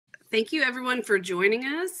Thank you everyone for joining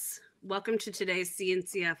us. Welcome to today's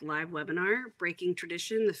CNCF live webinar, Breaking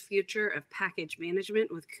Tradition, the Future of Package Management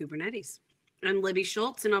with Kubernetes. I'm Libby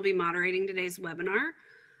Schultz and I'll be moderating today's webinar.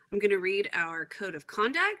 I'm going to read our code of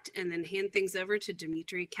conduct and then hand things over to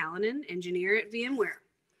Dmitry Kalinin, engineer at VMware.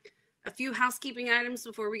 A few housekeeping items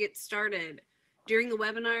before we get started. During the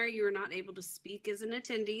webinar, you are not able to speak as an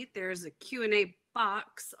attendee. There's a Q&A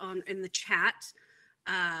box in the chat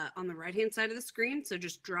on the right-hand side of the screen. So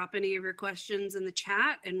just drop any of your questions in the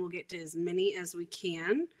chat and we'll get to as many as we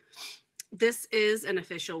can. This is an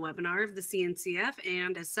official webinar of the CNCF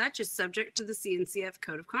and as such is subject to the CNCF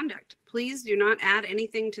Code of Conduct. Please do not add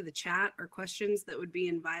anything to the chat or questions that would be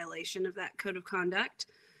in violation of that Code of Conduct.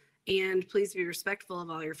 And please be respectful of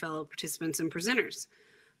all your fellow participants and presenters.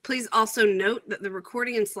 Please also note that the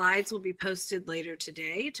recording and slides will be posted later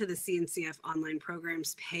today to the CNCF online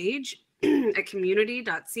programs page at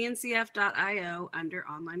community.cncf.io under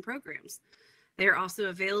online programs. They are also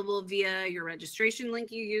available via your registration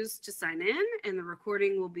link you used to sign in, and the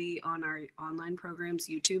recording will be on our online programs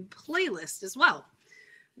YouTube playlist as well.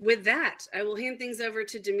 With that, I will hand things over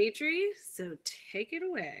to Dmitry, so take it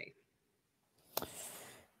away.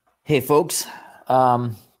 Hey folks,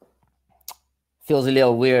 feels a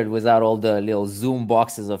little weird without all the little Zoom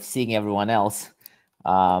boxes of seeing everyone else,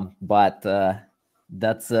 but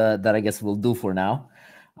that I guess will do for now.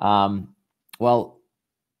 Well,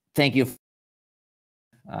 thank you,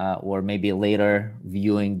 or maybe later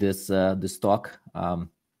viewing this talk. I'm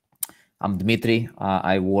Dmitry.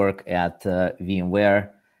 I work at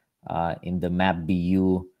VMware in the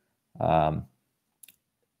MapBU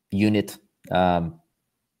unit.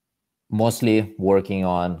 Mostly working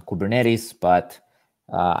on Kubernetes, but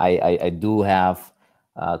I do have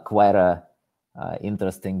quite a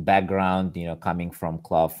interesting background, coming from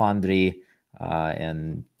Cloud Foundry,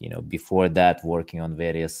 and before that working on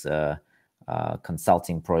various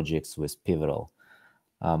consulting projects with Pivotal.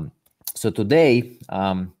 So today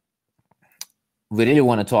we really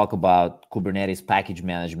want to talk about Kubernetes package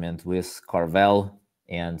management with Carvel,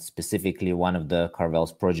 and specifically one of the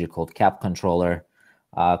Carvel's project called Cap Controller.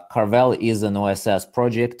 Carvel is an OSS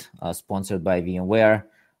project sponsored by VMware.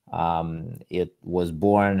 It was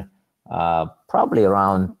born probably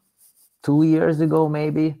around 2 years ago,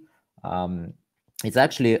 maybe. It's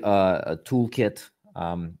actually a toolkit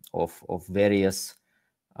of various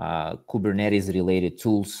Kubernetes-related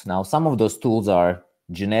tools. Now, some of those tools are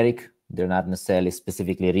generic. They're not necessarily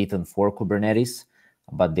specifically written for Kubernetes,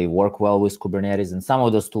 but they work well with Kubernetes. And some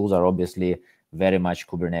of those tools are obviously very much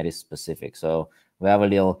Kubernetes specific. So we have a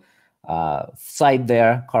little site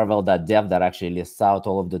there, carvel.dev, that actually lists out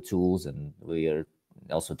all of the tools. And we are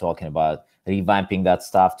also talking about revamping that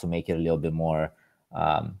stuff to make it a little bit more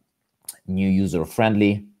new user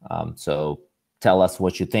friendly. So tell us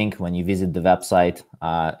what you think when you visit the website.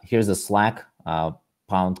 Here's a Slack,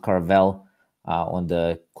 pound Carvel on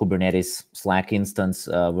the Kubernetes Slack instance.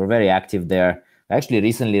 We're very active there. We actually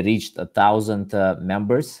recently reached 1,000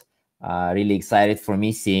 members. Really excited for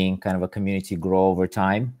me seeing kind of a community grow over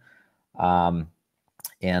time.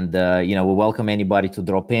 And we welcome anybody to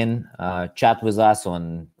drop in, chat with us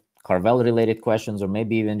on Carvel related questions, or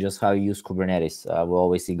maybe even just how you use Kubernetes. We're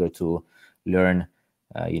always eager to learn,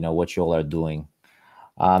 what you all are doing.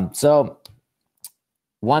 So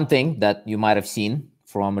one thing that you might have seen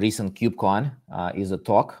from recent KubeCon is a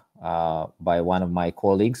talk by one of my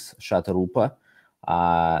colleagues, Shatarupa.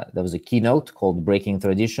 There was a keynote called Breaking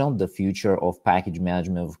Tradition, the Future of Package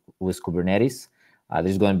Management with Kubernetes.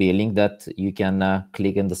 There's going to be a link that you can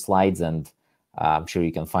click in the slides, and I'm sure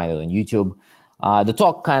you can find it on YouTube. The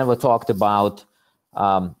talk kind of talked about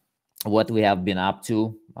what we have been up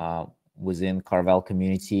to within Carvel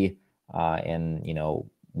community, and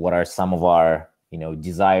what are some of our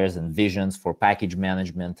desires and visions for package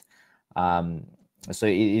management. So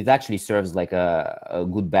it actually serves like a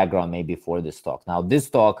good background maybe for this talk. Now, this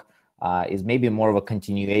talk is maybe more of a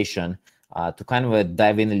continuation to kind of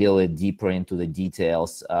dive in a little bit deeper into the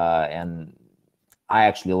details. And I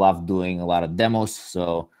actually love doing a lot of demos,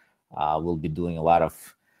 so we'll be doing a lot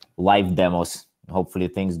of live demos. Hopefully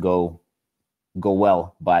things go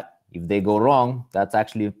well, but if they go wrong, that's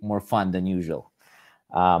actually more fun than usual.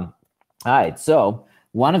 All right, so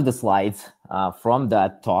one of the slides from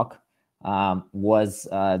that talk was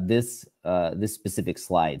this specific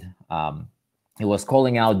slide. It was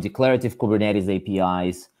calling out declarative Kubernetes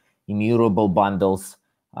APIs, immutable bundles,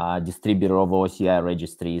 distributor of OCI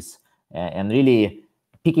registries, and really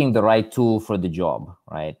picking the right tool for the job,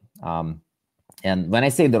 right? And when I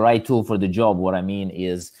say the right tool for the job, what I mean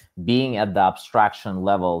is being at the abstraction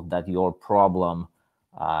level that your problem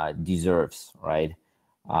deserves, right?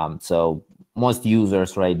 So most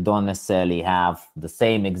users, right, don't necessarily have the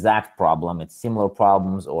same exact problem. It's similar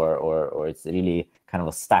problems, or it's really kind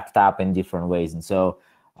of stacked up in different ways. And so,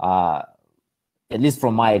 at least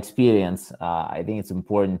from my experience, I think it's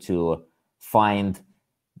important to find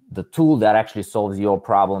the tool that actually solves your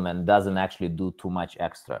problem and doesn't actually do too much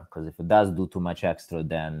extra. Because if it does do too much extra,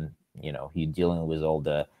 then you're dealing with all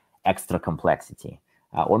the extra complexity.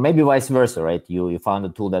 Or maybe vice versa, right? You found a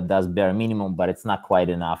tool that does bare minimum, but it's not quite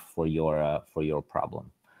enough for your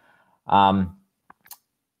problem.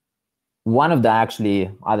 One of the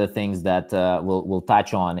actually other things that we'll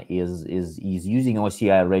touch on is using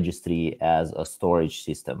OCI registry as a storage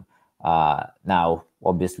system. Now,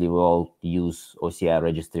 obviously, we all use OCI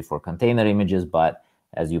registry for container images, but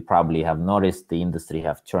as you probably have noticed, the industry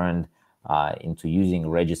have turned into using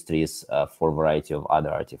registries for a variety of other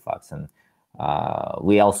artifacts. And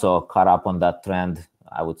we also caught up on that trend,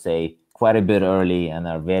 I would say, quite a bit early, and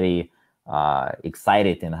are very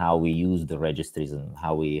excited in how we use the registries and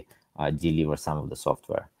how we deliver some of the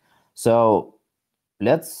software. So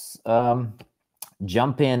let's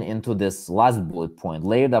jump into this last bullet point,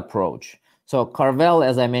 layered approach. So Carvel,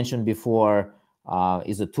 as I mentioned before,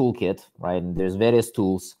 is a toolkit, right? And there's various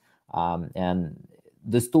tools, and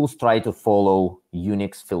these tools try to follow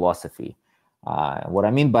Unix philosophy. What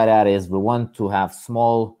I mean by that is we want to have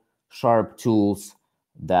small, sharp tools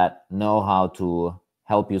that know how to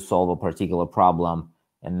help you solve a particular problem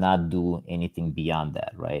and not do anything beyond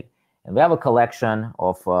that, right? And we have a collection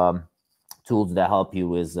of tools that help you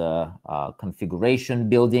with configuration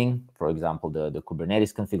building. For example, the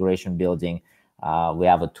Kubernetes configuration building. We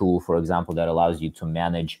have a tool, for example, that allows you to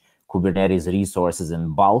manage Kubernetes resources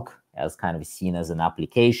in bulk as kind of seen as an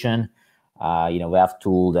application. We have a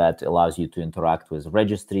tool that allows you to interact with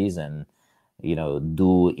registries and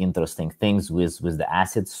do interesting things with the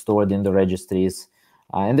assets stored in the registries.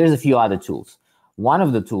 And there's a few other tools. One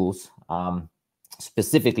of the tools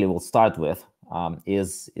specifically we'll start with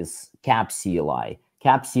is KapCLI.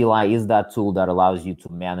 KapCLI is that tool that allows you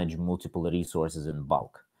to manage multiple resources in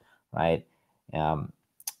bulk, right?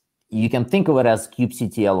 You can think of it as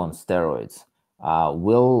kubectl on steroids.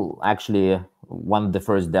 We'll actually, one of the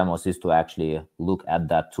first demos is to actually look at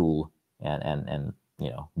that tool and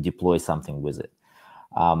deploy something with it.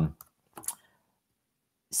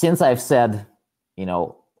 Since I've said,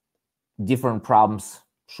 different problems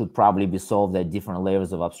should probably be solved at different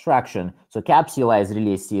layers of abstraction. So KapCLI is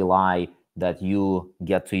really a CLI that you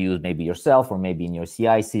get to use maybe yourself or maybe in your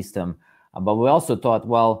CI system. But we also thought,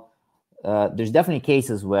 well, there's definitely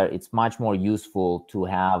cases where it's much more useful to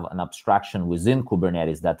have an abstraction within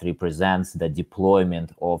Kubernetes that represents the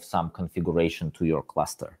deployment of some configuration to your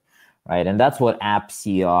cluster, right? And that's what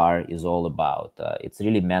appcr is all about. It's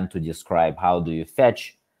really meant to describe how do you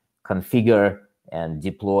fetch, configure, and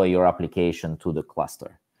deploy your application to the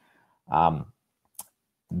cluster. The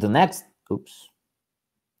next,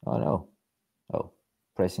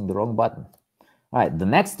 pressing the wrong button. All right, the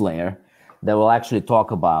next layer that we'll actually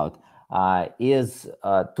talk about is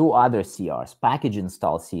two other CRs, package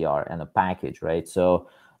install CR and a package, right? So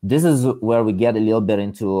this is where we get a little bit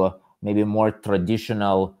into maybe more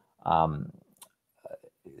traditional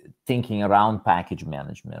thinking around package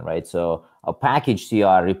management, right? So a package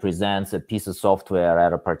CR represents a piece of software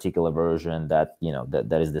at a particular version that,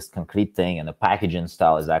 that is this concrete thing, and a package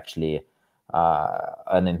install is actually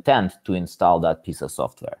an intent to install that piece of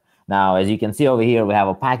software. Now, as you can see over here, we have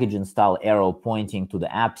a package install arrow pointing to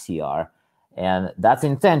the app CR, and that's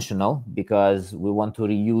intentional because we want to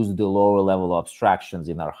reuse the lower level abstractions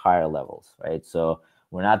in our higher levels, right? So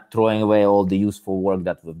we're not throwing away all the useful work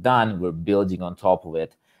that we've done, we're building on top of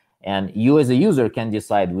it. And you as a user can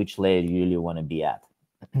decide which layer you really want to be at.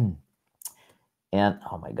 And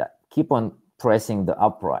oh my God, keep on pressing the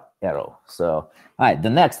up arrow. So, all right,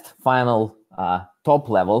 the next final top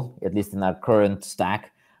level, at least in our current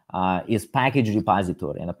stack, is package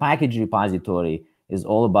repository. And a package repository is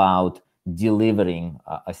all about delivering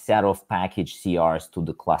a set of package CRs to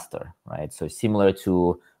the cluster, right? So similar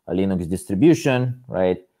to a Linux distribution,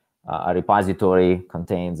 right? A repository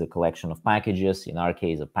contains a collection of packages. In our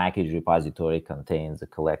case, a package repository contains a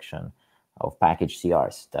collection of package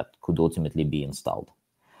CRs that could ultimately be installed.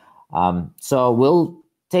 So we'll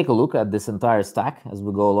take a look at this entire stack as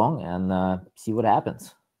we go along and see what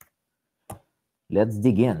happens. Let's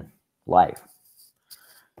dig in live.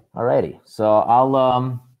 Alrighty, so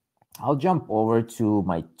I'll jump over to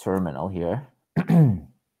my terminal here,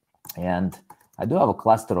 and I do have a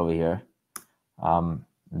cluster over here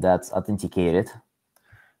that's authenticated,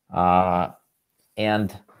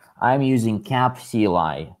 and I'm using cap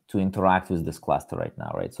CLI to interact with this cluster right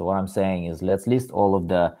now, right? So what I'm saying is let's list all of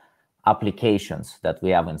the applications that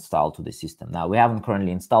we have installed to the system. Now, we haven't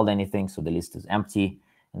currently installed anything, so the list is empty.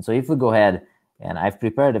 And so if we go ahead, and I've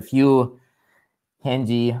prepared a few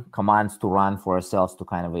handy commands to run for ourselves to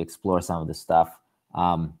kind of explore some of the stuff.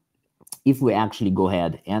 If we actually go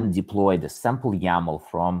ahead and deploy the sample YAML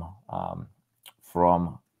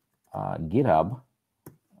from GitHub,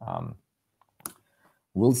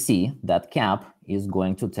 we'll see that cap is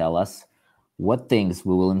going to tell us what things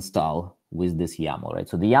we will install with this YAML, right?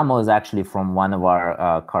 So the YAML is actually from one of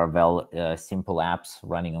our Carvel simple apps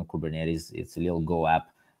running on Kubernetes. It's a little Go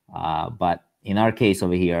app. But in our case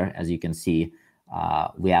over here, as you can see,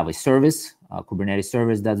 we have a service, a Kubernetes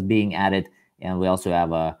service that's being added, and we also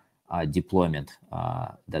have a deployment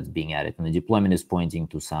that's being added. And the deployment is pointing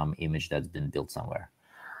to some image that's been built somewhere.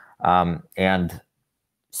 And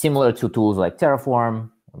similar to tools like Terraform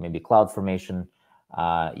or maybe CloudFormation,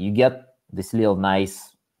 you get this little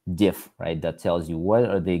nice diff, right, that tells you what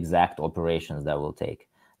are the exact operations that will take.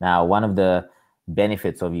 Now, one of the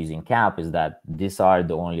benefits of using cap is that these are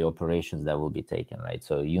the only operations that will be taken, right?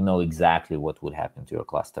 So you know exactly what would happen to your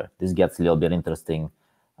cluster. This gets a little bit interesting,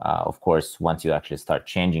 of course, once you actually start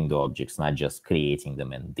changing the objects, not just creating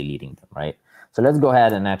them and deleting them, right? So let's go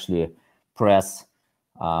ahead and actually press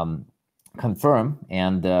confirm,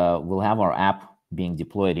 and we'll have our app being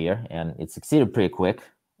deployed here, and it succeeded pretty quick.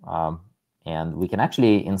 And we can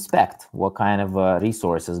actually inspect what kind of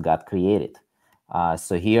resources got created.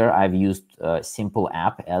 So here I've used simple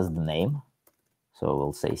app as the name. So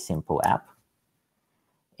we'll say simple app.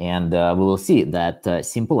 And we will see that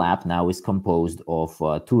simple app now is composed of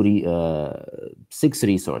 6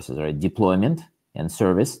 resources, right? Deployment and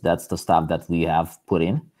service. That's the stuff that we have put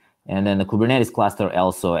in. And then the Kubernetes cluster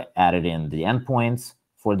also added in the endpoints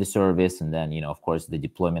for the service. And then, of course, the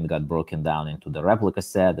deployment got broken down into the replica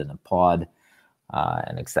set and a pod,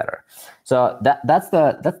 and etc. So that's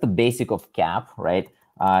the basic of cap, right?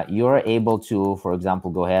 You're able to, for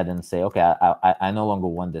example, go ahead and say, okay, I no longer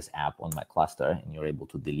want this app on my cluster, and you're able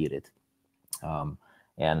to delete it.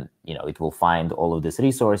 And it will find all of these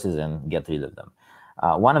resources and get rid of them.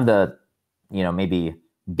 One of the maybe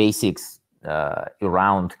basics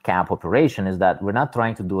around cap operation is that we're not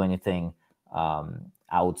trying to do anything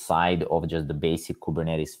outside of just the basic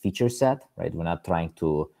Kubernetes feature set, right? We're not trying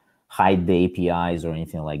to hide the APIs or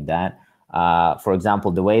anything like that. For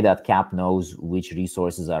example, the way that cap knows which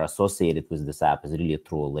resources are associated with this app is really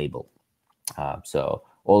through a label. So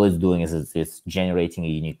all it's doing is it's generating a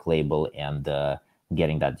unique label and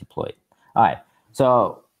getting that deployed. All right,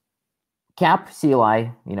 so cap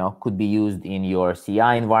CLI, could be used in your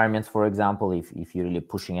CI environments, for example, if you're really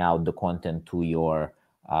pushing out the content to your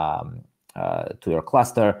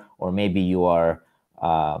cluster, or maybe you are,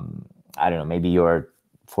 I don't know, maybe you're,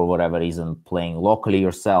 for whatever reason, playing locally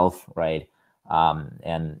yourself, right?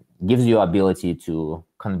 And gives you ability to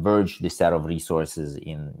converge the set of resources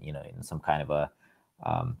in some kind of a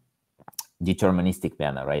deterministic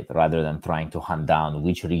manner, right? Rather than trying to hunt down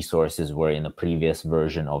which resources were in a previous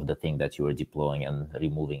version of the thing that you were deploying and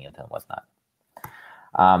removing it and whatnot.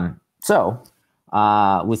 So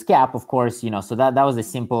with cap, of course, so that was a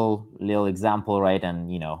simple little example, right? And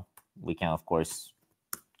we can, of course,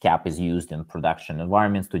 cap is used in production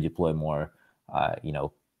environments to deploy more,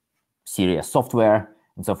 serious software.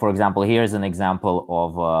 And so, for example, here's an example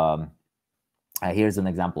of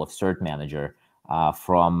Cert Manager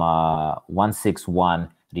from 1.6.1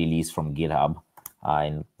 release from GitHub,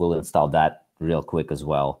 and we'll install that real quick as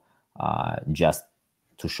well, just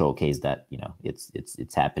to showcase that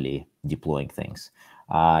it's happily deploying things.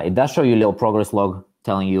 It does show you a little progress log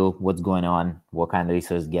telling you what's going on, what kind of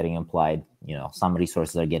resources getting applied. Some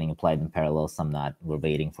resources are getting applied in parallel, some not. We're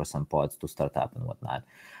waiting for some pods to start up and whatnot.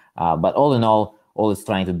 But all in all it's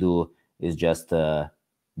trying to do is just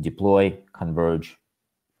deploy, converge,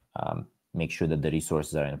 make sure that the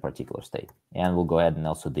resources are in a particular state. And we'll go ahead and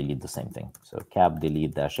also delete the same thing. So cap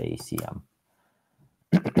delete -acm.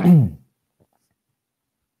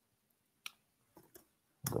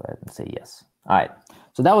 Go ahead and say yes. All right.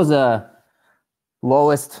 So that was a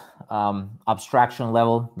lowest abstraction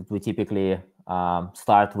level that we typically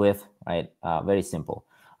start with, right? Very simple.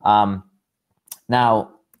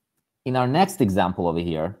 Now, in our next example over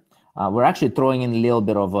here, we're actually throwing in a little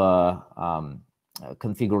bit of a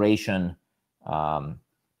configuration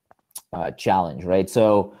challenge, right?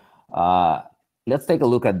 So let's take a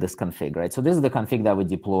look at this config, right? So this is the config that we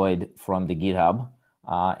deployed from the GitHub.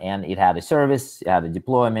 And it had a service, it had a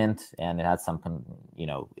deployment, and it had some,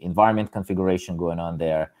 environment configuration going on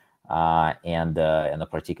there, and a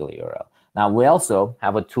particular URL. Now, we also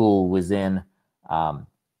have a tool within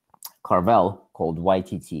Carvel called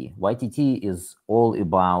YTT. YTT is all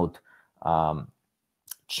about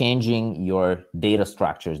changing your data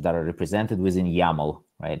structures that are represented within YAML,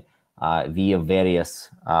 right, via various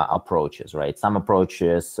approaches, right? Some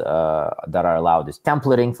approaches that are allowed is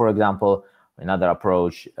templating, for example. Another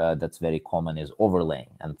approach that's very common is overlaying.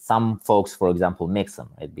 And some folks, for example, mix them,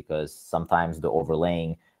 right? Because sometimes the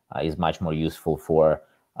overlaying is much more useful for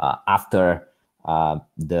after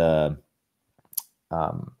the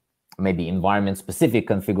maybe environment-specific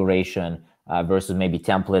configuration versus maybe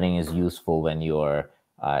templating is useful when you're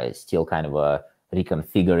still kind of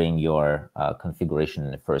reconfiguring your configuration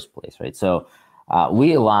in the first place, right? So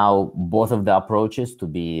we allow both of the approaches to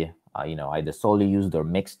be either solely used or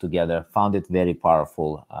mixed together. Found it very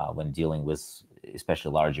powerful when dealing with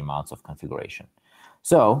especially large amounts of configuration.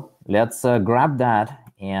 So let's grab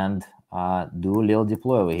that and do a little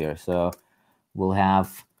deploy over here. So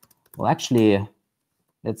actually,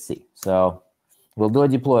 let's see. So we'll do a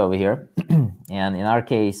deploy over here. And in our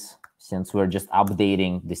case, since we're just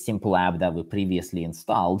updating the simple app that we previously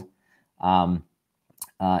installed,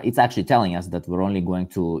 it's actually telling us that we're only going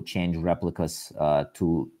to change replicas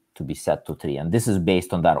to be set to 3. And this is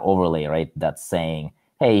based on that overlay, right? That's saying,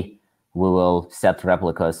 hey, we will set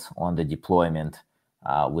replicas on the deployment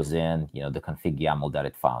within the config YAML that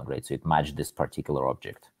it found, right? So it matched this particular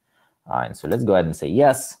object. And so let's go ahead and say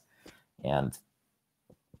yes. And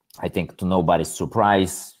I think to nobody's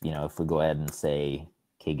surprise, if we go ahead and say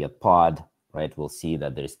kget pod, right, we'll see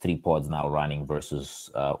that there's 3 pods now running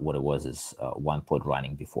versus what it was is 1 pod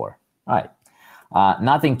running before. All right,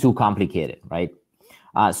 nothing too complicated, right?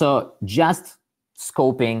 So just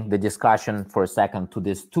scoping the discussion for a second to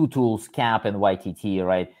these 2 tools, CAP and YTT,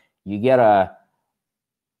 right? You get a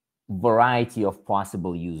variety of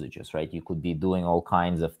possible usages, right? You could be doing all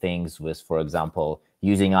kinds of things with, for example,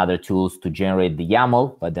 using other tools to generate the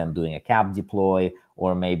YAML, but then doing a CAP deploy,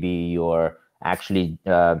 or maybe you're actually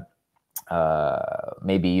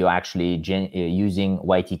using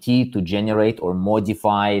YTT to generate or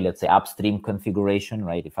modify, let's say, upstream configuration,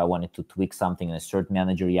 right? If I wanted to tweak something in a cert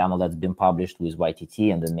manager YAML that's been published with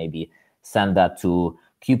YTT, and then maybe send that to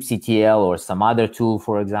kubectl or some other tool,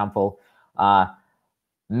 for example.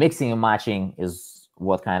 Mixing and matching is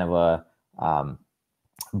what kind of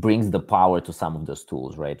brings the power to some of those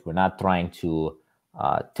tools, right? We're not trying to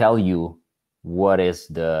tell you what is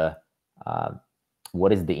the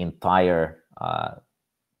entire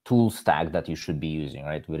tool stack that you should be using,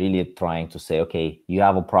 right? We're really trying to say, okay, you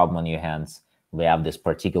have a problem on your hands. We have this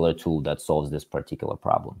particular tool that solves this particular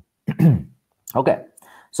problem. Okay,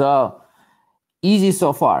 so easy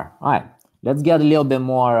so far. All right, let's get a little bit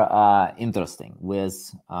more interesting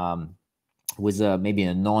with maybe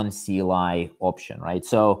a non-CLI option, right?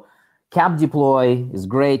 So CAP deploy is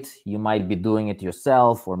great. You might be doing it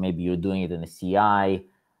yourself, or maybe you're doing it in a CI.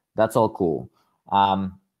 That's all cool.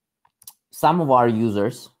 Some of our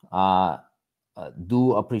users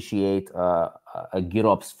do appreciate a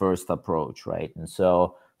GitOps first approach, right? And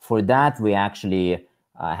so for that, we actually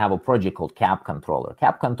have a project called CAP Controller.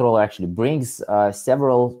 CAP Controller actually brings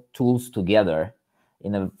several tools together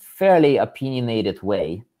in a fairly opinionated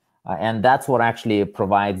way. And that's what actually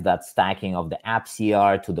provides that stacking of the app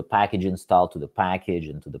CR to the package install, to the package,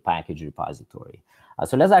 and to the package repository.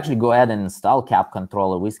 So let's actually go ahead and install CAP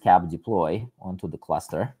Controller with CAP deploy onto the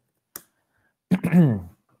cluster.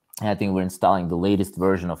 I think we're installing the latest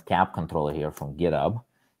version of CAP Controller here from GitHub.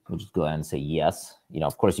 We'll just go ahead and say yes.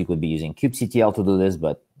 Of course, you could be using kubectl to do this,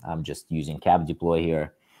 but I'm just using CAP deploy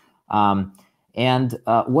here. And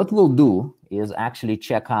what we'll do is actually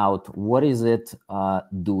check out what is it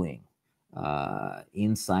doing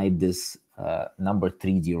inside this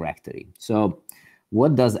 #3 directory. So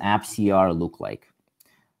what does appcr look like?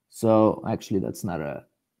 So actually, that's not a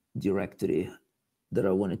directory that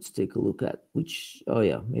I wanted to take a look at, which, oh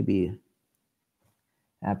yeah, maybe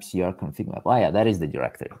appcr config map. Oh yeah, that is the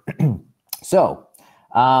directory. So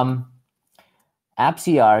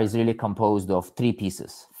appcr is really composed of 3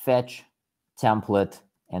 pieces: fetch, template,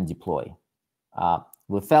 and deploy.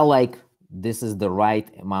 We felt like this is the right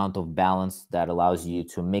amount of balance that allows you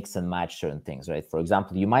to mix and match certain things, right? For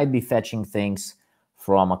example, you might be fetching things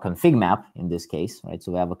from a config map in this case, right?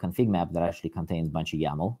 So we have a config map that actually contains a bunch of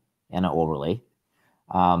YAML and an overlay.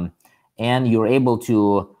 And you're able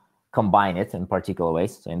to combine it in particular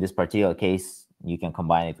ways. So in this particular case, you can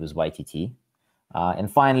combine it with YTT.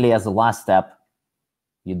 And finally, as the last step,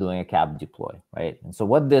 you're doing a CAP deploy, right? And so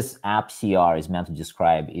what this appcr is meant to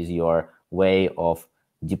describe is your way of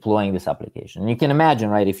deploying this application. And you can imagine,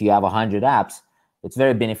 right, if you have 100 apps, it's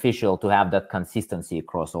very beneficial to have that consistency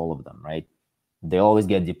across all of them, right? They always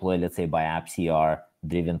get deployed, let's say, by AppCR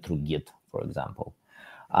driven through Git, for example.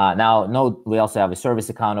 Now, note we also have a service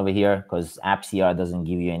account over here because AppCR doesn't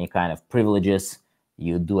give you any kind of privileges.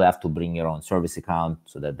 You do have to bring your own service account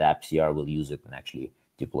so that the AppCR will use it and actually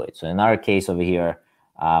deploy it. So in our case over here,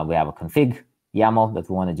 we have a config YAML that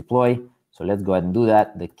we want to deploy. So let's go ahead and do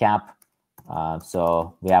that. The cap.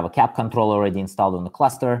 So we have a cap controller already installed on the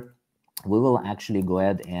cluster. We will actually go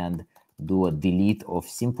ahead and do a delete of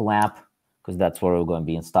simple app because that's where we're going to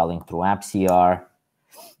be installing through AppCR.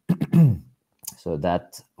 So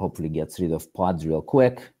that hopefully gets rid of pods real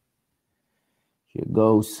quick. Here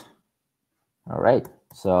goes. All right.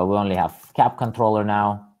 So we only have cap controller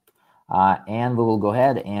now. And we will go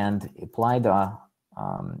ahead and apply the,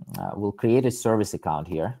 we'll create a service account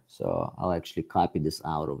here. So I'll actually copy this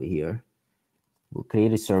out over here. We'll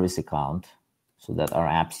create a service account so that our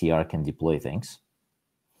AppCR can deploy things.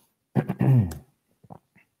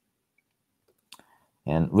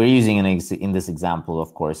 And we're using, in this example,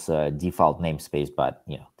 of course, default namespace, but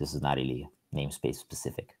this is not really namespace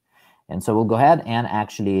specific. And so we'll go ahead and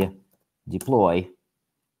actually deploy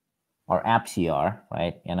our AppCR,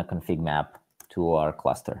 right, and a config map to our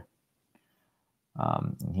cluster.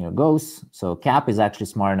 Here goes. So cap is actually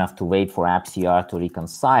smart enough to wait for AppCR to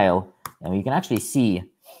reconcile, and we can actually see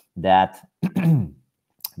that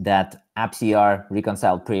that AppCR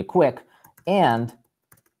reconciled pretty quick, and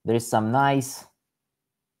there's some nice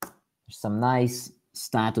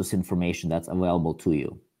status information that's available to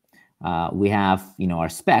you. We have our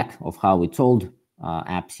spec of how we told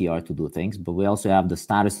AppCR to do things, but we also have the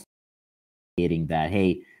status indicating that,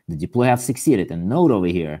 hey, the deploy has succeeded. And note over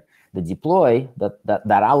here, the deploy,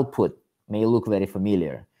 that output may look very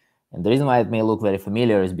familiar. And the reason why it may look very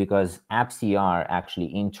familiar is because AppCR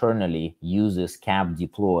actually internally uses cap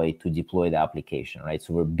deploy to deploy the application, right?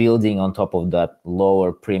 So we're building on top of that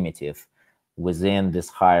lower primitive within this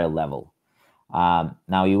higher level.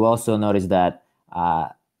 Now you also notice that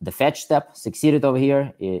the fetch step succeeded over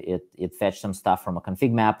here. It fetched some stuff from a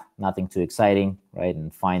config map, nothing too exciting, right?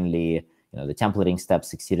 And finally, the templating step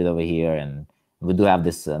succeeded over here, and we do have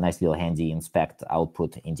this nice little handy inspect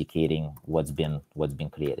output indicating what's been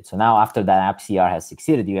created. So now after that AppCR has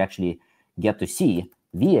succeeded, you actually get to see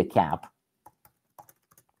via cap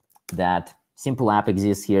that simple app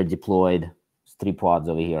exists here, deployed, 3 pods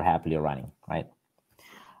over here happily running, right?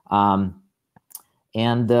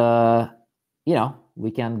 We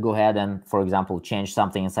can go ahead and, for example, change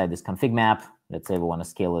something inside this config map. Let's say we want to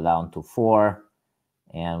scale it down to 4,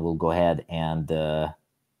 and we'll go ahead and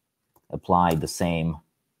apply the same.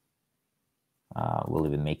 We'll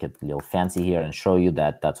even make it a little fancy here and show you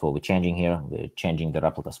that that's what we're changing here. We're changing the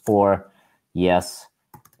replicas 4, yes,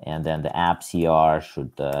 and then the AppCR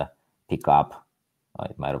should pick up.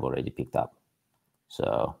 It might have already picked up.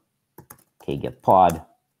 So, get pod.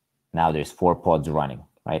 Now there's 4 pods running,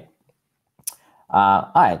 right?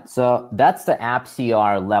 All right, so that's the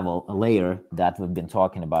AppCR layer that we've been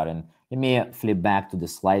talking about. And let me flip back to the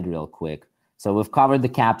slide real quick. So we've covered the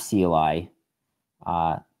cap CLI,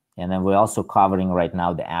 and then we're also covering right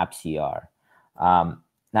now the AppCR.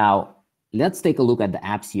 Now, let's take a look at the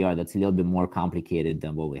AppCR that's a little bit more complicated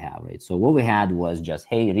than what we have, right? So what we had was just,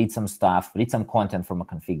 hey, read some stuff, read some content from a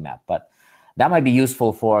config map. But that might be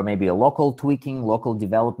useful for maybe a local tweaking, local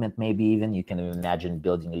development, maybe even. You can imagine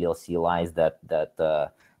building a little CLIs that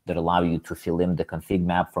allow you to fill in the config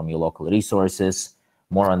map from your local resources.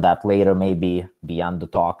 More on that later, maybe beyond the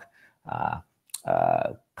talk.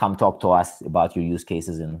 Come talk to us about your use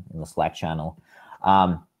cases in the Slack channel.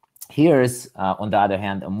 Here's, on the other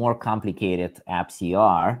hand, a more complicated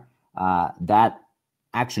AppCR that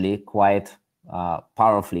actually quite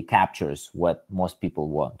powerfully captures what most people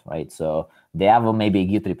want, right? So they have maybe a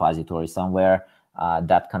Git repository somewhere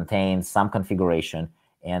that contains some configuration,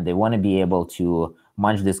 and they want to be able to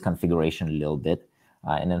munch this configuration a little bit,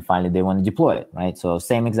 and then finally they want to deploy it, right? So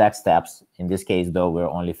same exact steps. In this case, though, we're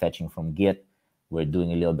only fetching from Git. We're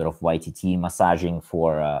doing a little bit of YTT massaging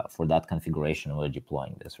for that configuration. We're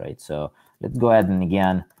deploying this, right? So let's go ahead and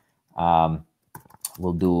again,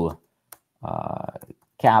 we'll do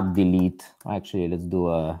cap delete. Actually, let's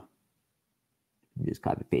do just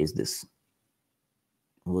copy paste this.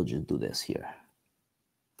 We'll just do this here.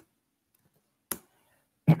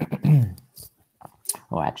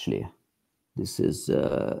 Oh, actually, this is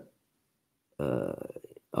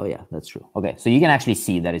oh yeah, that's true. Okay, so you can actually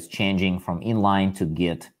see that it's changing from inline to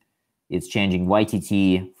Git. It's changing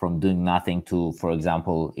YTT from doing nothing to, for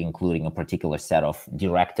example, including a particular set of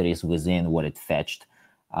directories within what it fetched.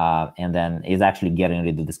 And then it's actually getting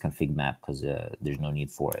rid of this config map because there's no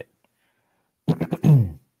need for it.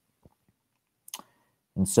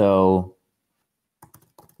 And so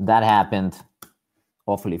that happened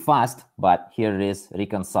awfully fast, but here it is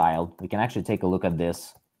reconciled. We can actually take a look at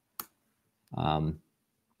this.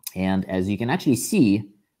 And as you can actually see,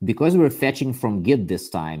 because we're fetching from Git this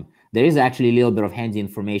time, there is actually a little bit of handy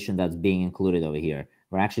information that's being included over here.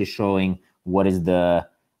 We're actually showing what is the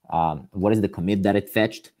commit that it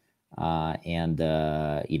fetched, and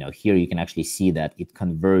here you can actually see that it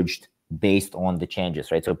converged based on the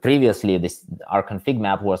changes, right? So previously, our config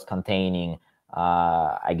map was containing,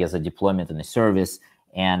 I guess, a deployment and a service,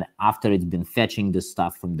 and after it's been fetching this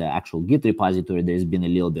stuff from the actual Git repository, there's been a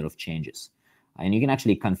little bit of changes. And you can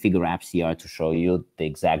actually configure appcr to show you the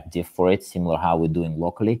exact diff for it, similar how we're doing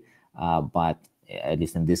locally. But at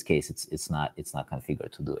least in this case, it's not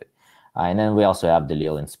configured to do it. And then we also have the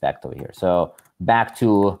little inspect over here. So back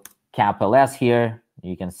to CapLS here,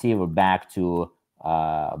 you can see we're back to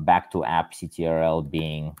appctrl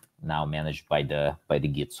being now managed by the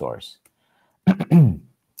Git source.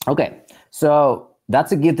 Okay, so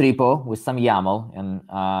that's a Git repo with some YAML and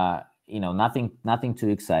nothing too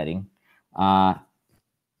exciting.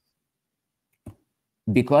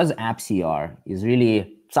 Because appcr is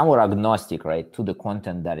really somewhat agnostic, right, to the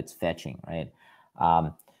content that it's fetching, right?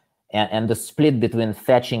 And the split between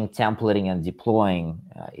fetching, templating, and deploying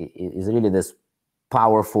is really this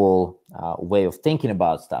powerful way of thinking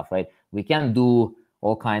about stuff, right? We can do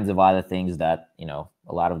all kinds of other things that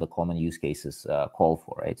a lot of the common use cases call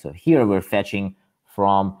for, right? So here we're fetching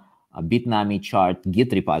from a Bitnami chart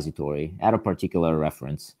Git repository at a particular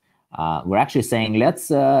reference. We're actually saying let's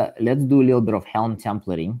do a little bit of Helm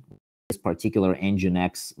templating this particular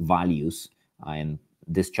Nginx values, and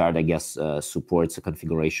this chart, I guess, supports a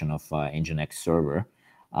configuration of Nginx server.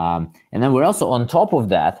 And then we're also on top of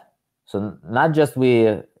that, so not just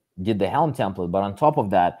we did the Helm template, but on top of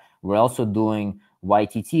that, we're also doing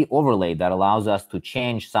YTT overlay that allows us to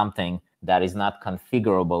change something that is not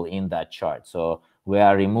configurable in that chart. So we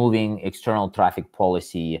are removing external traffic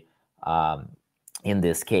policy in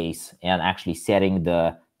this case, and actually setting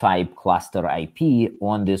the type cluster IP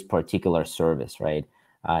on this particular service, right?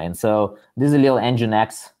 And so this is a little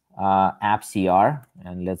Nginx appcr,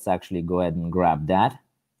 and let's actually go ahead and grab that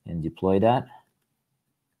and deploy that.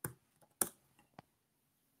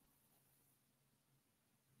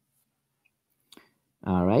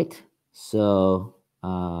 All right, so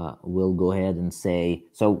we'll go ahead and say,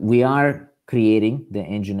 so we are creating the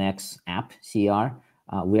Nginx appcr.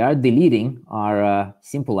 We are deleting our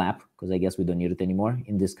simple app, because I guess we don't need it anymore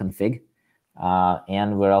in this config.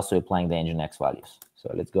 And we're also applying the Nginx values.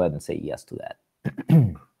 So let's go ahead and say yes to that.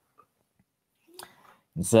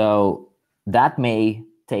 So that may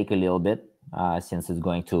take a little bit, since it's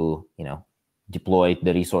going to deploy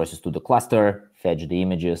the resources to the cluster, fetch the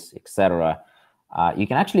images, etc. You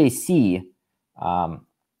can actually see, well,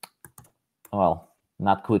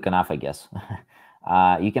 not quick enough, I guess.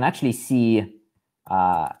 You can actually see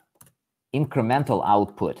incremental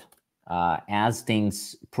output as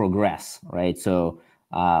things progress, right? So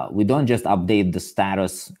we don't just update the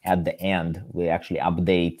status at the end. We actually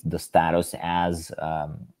update the status as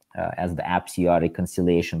the appcr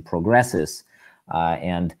reconciliation progresses.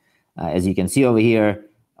 And as you can see over here,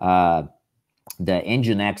 the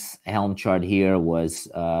Nginx Helm chart here was,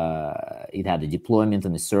 it had a deployment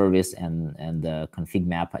and a service and the config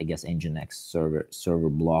map, I guess, Nginx server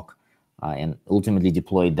block. And ultimately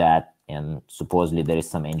deployed that, and supposedly there is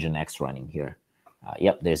some Nginx running here.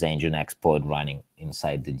 Yep, there's an Nginx pod running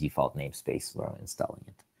inside the default namespace where I'm installing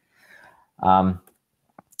it.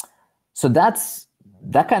 So that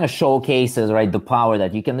kind of showcases, right, the power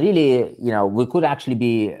that you can really, we could actually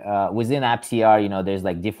be within appcr, there's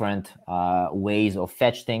like different ways of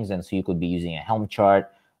fetch things, and so you could be using a Helm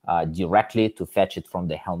chart directly to fetch it from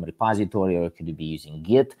the Helm repository, or you could be using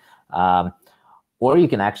Git. Or you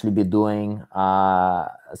can actually be doing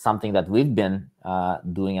something that we've been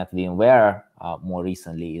doing at VMware more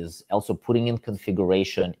recently, is also putting in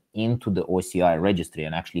configuration into the OCI registry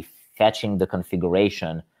and actually fetching the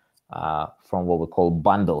configuration from what we call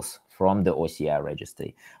bundles from the OCI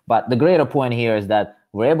registry. But the greater point here is that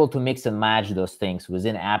we're able to mix and match those things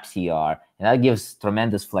within appcr, and that gives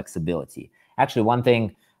tremendous flexibility. Actually, one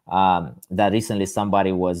thing that recently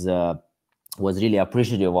somebody was really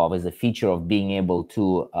appreciative of is the feature of being able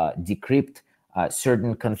to decrypt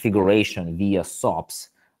certain configuration via SOPs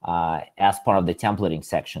as part of the templating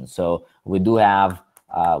section. So we do have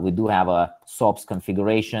a SOPs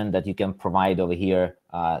configuration that you can provide over here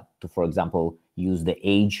to, for example, use the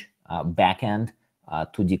age backend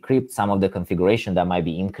to decrypt some of the configuration that might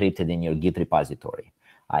be encrypted in your Git repository.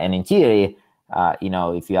 And in theory,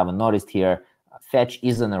 if you haven't noticed here, fetch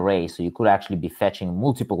is an array, so you could actually be fetching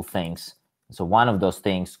multiple things. So one of those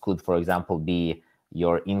things could, for example, be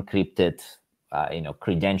your encrypted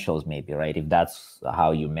credentials, maybe, right? If that's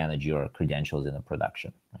how you manage your credentials in a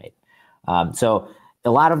production, right? So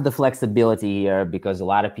a lot of the flexibility here, because a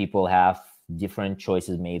lot of people have different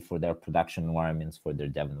choices made for their production environments, for their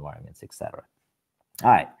dev environments, etc. All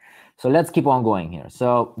right, so let's keep on going here.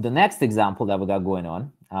 So the next example that we got going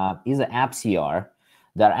on is an app CR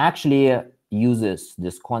that actually uses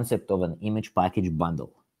this concept of an image package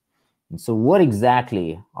bundle. And so what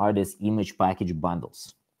exactly are these image package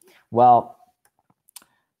bundles? Well,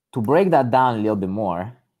 to break that down a little bit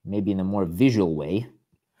more, maybe in a more visual way,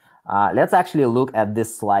 let's actually look at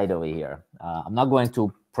this slide over here. I'm not going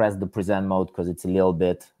to press the present mode because it's a little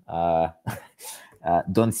bit,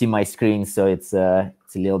 don't see my screen, so it's a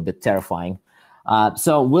little bit terrifying.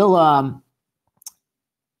 So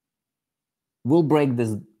we'll break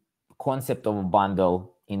this concept of a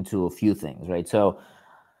bundle into a few things, right? So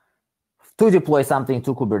to deploy something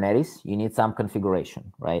to Kubernetes, you need some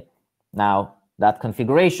configuration, right? Now, that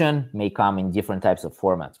configuration may come in different types of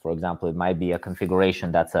formats. For example, it might be a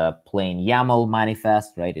configuration that's a plain YAML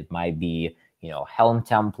manifest, right? It might be, Helm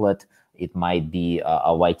template. It might be a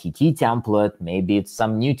YTT template. Maybe it's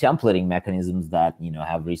some new templating mechanisms that,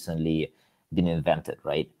 have recently been invented,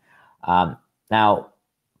 right? Now,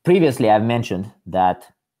 previously, I've mentioned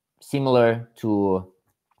that similar to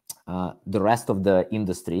the rest of the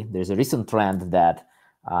industry, there's a recent trend that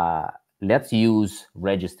let's use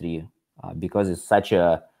registry because it's such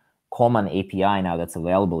a common API now that's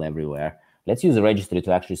available everywhere. Let's use a registry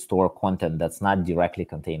to actually store content that's not directly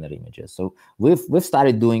container images. So we've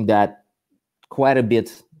started doing that quite a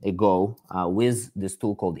bit ago with this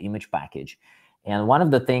tool called image package. And one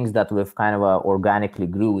of the things that we've kind of organically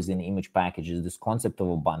grew is in image package is this concept of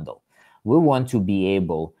a bundle. We want to be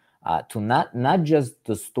able to not just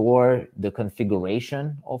to store the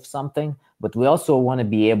configuration of something, but we also want to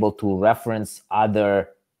be able to reference other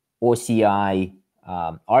OCI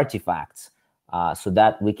artifacts so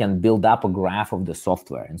that we can build up a graph of the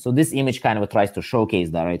software. And so this image kind of tries to showcase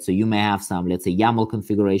that, right? So you may have some, let's say, YAML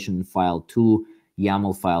configuration in file 2,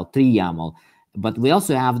 YAML file 3 YAML, but we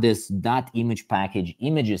also have this .image package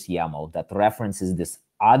images YAML that references this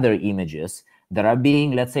other images that are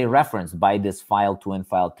being, let's say, referenced by this file 2 and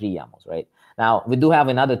file 3 YAMLs, right? Now, we do have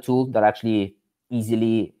another tool that actually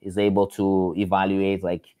easily is able to evaluate,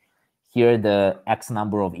 like, here are the X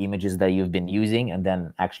number of images that you've been using, and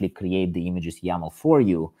then actually create the images YAML for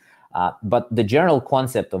you. But the general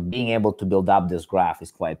concept of being able to build up this graph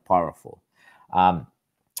is quite powerful.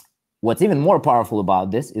 What's even more powerful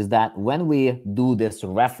about this is that when we do this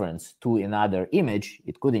reference to another image,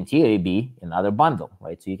 it could in theory be another bundle,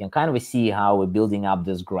 right? So you can kind of see how we're building up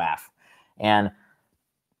this graph. And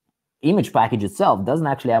image package itself doesn't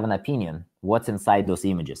actually have an opinion what's inside those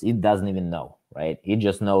images. It doesn't even know, right? It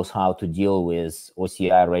just knows how to deal with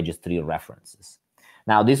OCI registry references.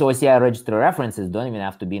 Now, these OCI registry references don't even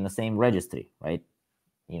have to be in the same registry, right?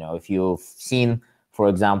 If you've seen, for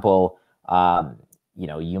example,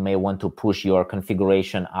 you may want to push your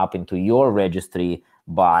configuration up into your registry,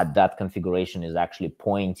 but that configuration is actually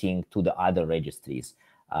pointing to the other registries.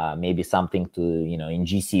 Maybe something to, in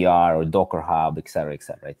GCR or Docker Hub, et cetera,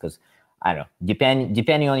 right? Because, I don't know,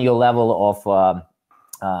 depending on your level of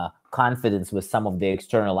confidence with some of the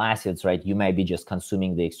external assets, right, you may be just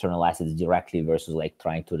consuming the external assets directly versus like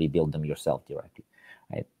trying to rebuild them yourself directly,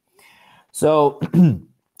 right? So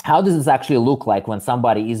how does this actually look like when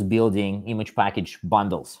somebody is building image package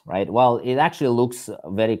bundles, right? Well, it actually looks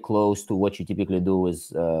very close to what you typically do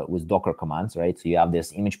with Docker commands, right? So you have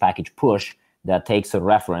this image package push that takes a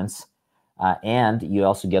reference, and you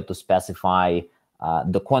also get to specify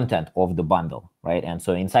the content of the bundle, right? And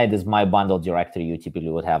so inside this my bundle directory, you typically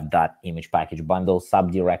would have .image package bundle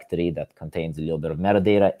subdirectory that contains a little bit of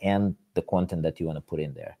metadata and the content that you want to put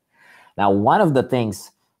in there. Now, one of the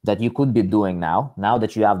things that you could be doing now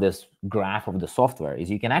that you have this graph of the software is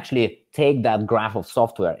you can actually take that graph of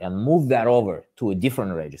software and move that over to a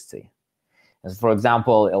different registry. As for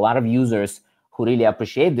example, a lot of users who really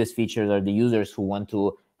appreciate this feature are the users who want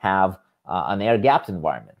to have an air-gapped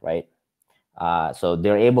environment, right? So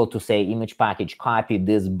they're able to say image package copy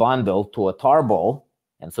this bundle to a tarball,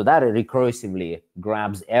 and so that recursively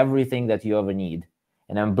grabs everything that you ever need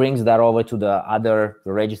and then brings that over to the other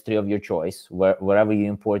registry of your choice, wherever you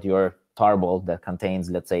import your tarball that contains,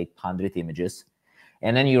 let's say, 100 images.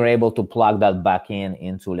 And then you're able to plug that back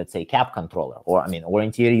into, let's say, cap controller. Or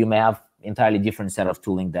in theory, you may have entirely different set of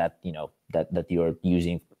tooling that, that you're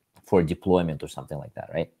using for deployment or something like that,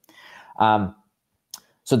 right?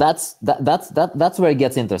 So that's where it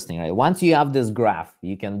gets interesting, right? Once you have this graph,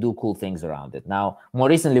 you can do cool things around it. Now, more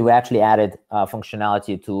recently, we actually added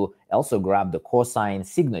functionality to also grab the cosine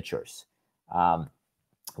signatures.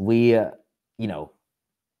 We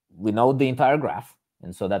know the entire graph,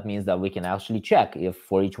 and so that means that we can actually check if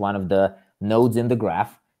for each one of the nodes in the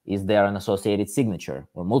graph is there an associated signature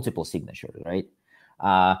or multiple signatures, right?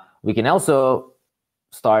 We can also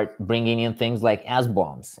start bringing in things like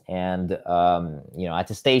SBOMs and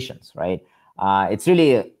attestations, right? It's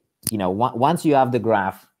really, once you have the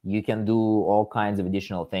graph, you can do all kinds of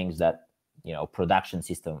additional things that production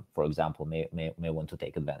system, for example, may want to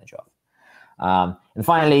take advantage of. And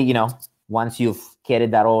finally, once you've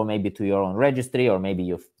carried that over maybe to your own registry, or maybe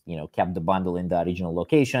you've kept the bundle in the original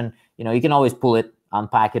location, you can always pull it,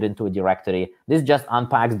 unpack it into a directory. This just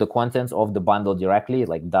unpacks the contents of the bundle directly,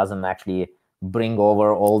 like doesn't actually bring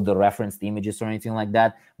over all the referenced images or anything like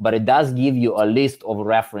that, but it does give you a list of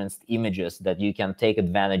referenced images that you can take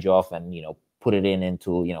advantage of and put it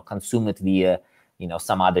into consume it via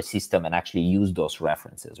some other system and actually use those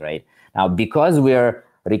references, right? Now, because we're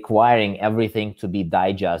requiring everything to be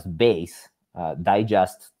digest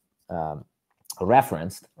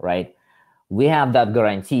referenced, right? We have that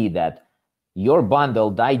guarantee that your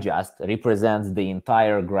bundle digest represents the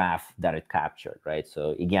entire graph that it captured, right?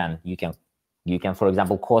 So again, you can, for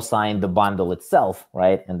example, cosine the bundle itself,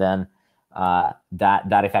 right? And then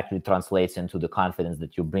that effectively translates into the confidence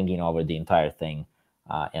that you're bringing over the entire thing,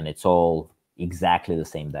 and it's all exactly the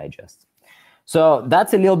same digest. So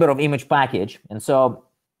that's a little bit of image package. And so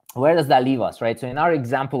where does that leave us, right? So in our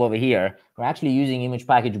example over here, we're actually using image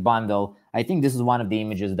package bundle. I think this is one of the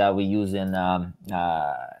images that we use in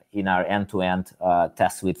our end-to-end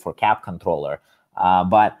test suite for cap controller.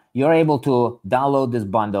 But you're able to download this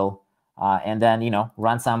bundle and then,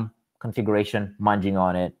 run some configuration munging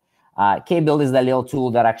on it. Kbuild is the little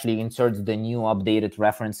tool that actually inserts the new updated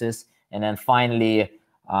references. And then finally,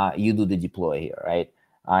 you do the deploy here, right?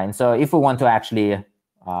 And so if we want to actually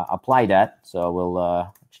apply that, so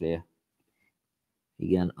we'll actually,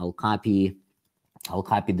 again, I'll copy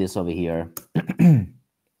this over here.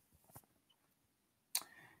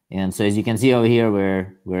 And so as you can see over here,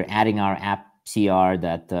 we're adding our app CR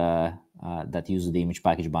that uses the image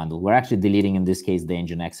package bundle. We're actually deleting, in this case, the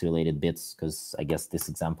Nginx related bits, because I guess this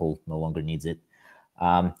example no longer needs it.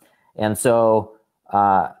 And so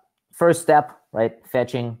first step, right,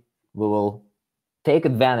 fetching, we will take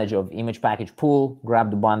advantage of image package pool,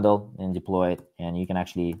 grab the bundle and deploy it. And you can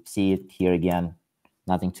actually see it here again.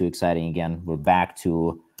 Nothing too exciting again. We're back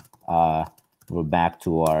to our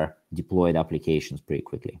deployed applications pretty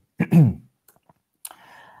quickly.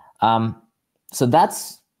 So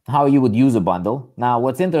that's how you would use a bundle. Now,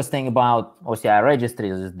 what's interesting about OCI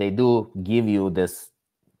registries is they do give you this,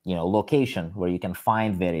 location where you can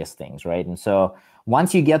find various things, right? And so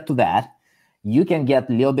once you get to that, you can get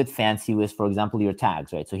a little bit fancy with, for example, your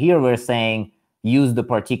tags, right? So here we're saying use the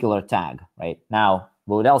particular tag, right? Now,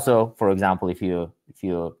 we would also, for example, if you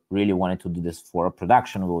really wanted to do this for a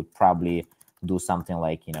production, we would probably do something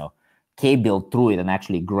like, kbuild through it and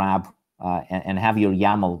actually grab and have your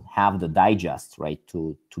YAML have the digest, right,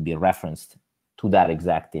 to be referenced to that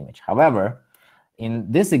exact image. However, in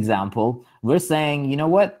this example, we're saying, you know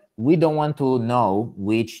what? We don't want to know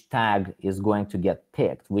which tag is going to get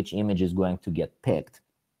picked, which image is going to get picked.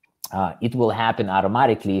 It will happen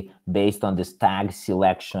automatically based on this tag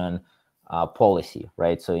selection policy,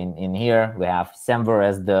 right? So in here, we have Semver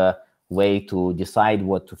as the way to decide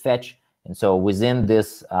what to fetch. And so within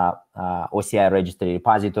this OCI registry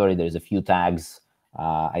repository, there's a few tags.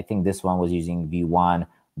 I think this one was using V1.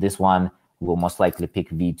 This one will most likely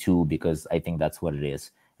pick V2 because I think that's what it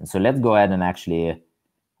is. And so let's go ahead and actually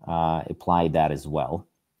apply that as well.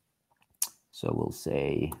 So we'll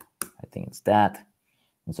say, I think it's that.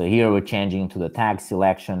 And so here we're changing to the tag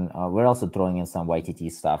selection. We're also throwing in some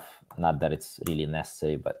YTT stuff. Not that it's really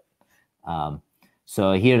necessary, but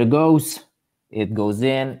so here it goes. It goes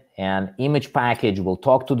in, and image package will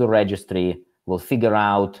talk to the registry, will figure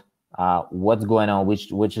out what's going on,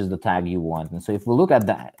 which is the tag you want. And so if we look at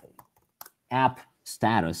the app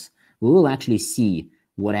status, we will actually see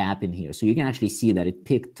what happened here. So you can actually see that it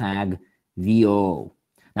picked tag VO.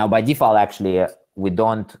 Now, by default, actually, we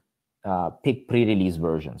don't pick pre-release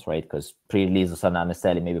versions, right? Because pre-releases are not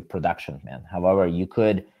necessarily maybe production, man. However, you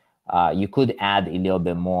could add a little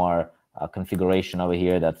bit more configuration over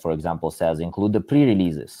here that, for example, says include the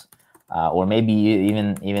pre-releases, or maybe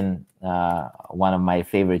even one of my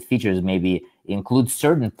favorite features, maybe include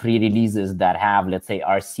certain pre-releases that have, let's say,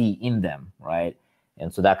 RC in them, right?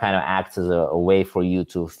 And so that kind of acts as a way for you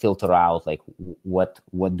to filter out like what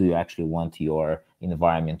do you actually want your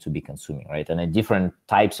environment to be consuming, right? And in different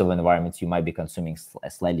types of environments, you might be consuming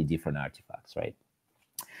slightly different artifacts, right?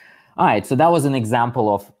 All right, so that was an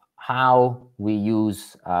example of how we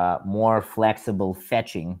use more flexible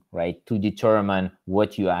fetching, right, to determine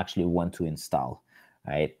what you actually want to install,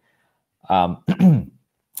 right?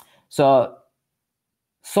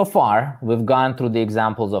 So far, we've gone through the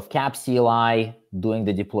examples of cap CLI, doing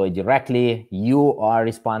the deploy directly. You are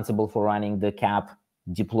responsible for running the cap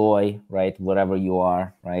deploy, right, wherever you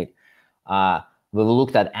are, right? We've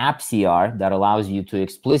looked at app CR that allows you to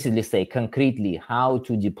explicitly say concretely how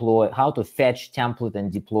to deploy, how to fetch, template,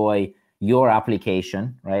 and deploy your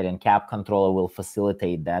application, right? And cap controller will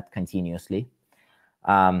facilitate that continuously.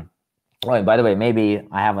 Oh, by the way, maybe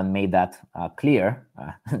I haven't made that clear.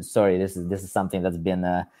 Sorry, this is something that's been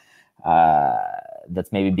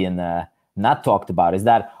that's maybe been not talked about. Is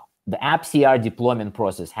that the app CR deployment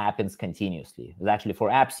process happens continuously. It's actually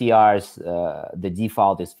for app CRs, the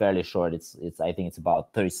default is fairly short. It's I think it's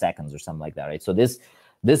about 30 seconds or something like that, right? So this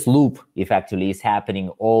loop effectively is happening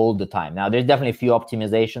all the time. Now, there's definitely a few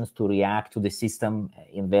optimizations to react to the system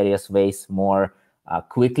in various ways more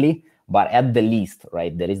quickly. But at the least,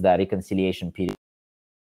 right, there is that reconciliation period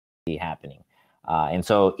happening. And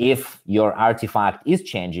so if your artifact is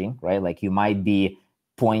changing, right, like you might be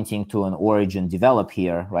pointing to an origin develop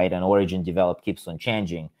here, right, and origin develop keeps on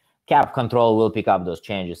changing, cap control will pick up those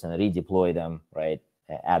changes and redeploy them, right,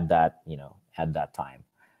 at that, at that time.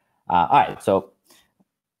 All right, so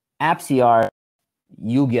app CR,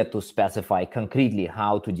 you get to specify concretely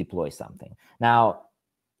how to deploy something. Now,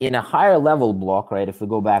 in a higher level block, right, if we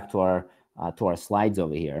go back to our slides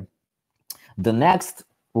over here, the next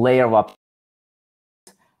layer of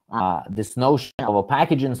this notion of a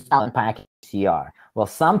package install and package CR. Well,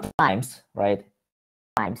 sometimes, right,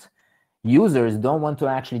 users don't want to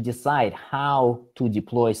actually decide how to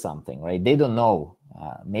deploy something, right? They don't know.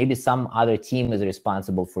 Maybe some other team is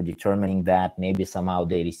responsible for determining that. Maybe somehow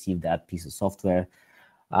they received that piece of software.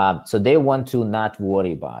 So they want to not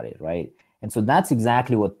worry about it, right? And so that's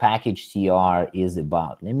exactly what package CR is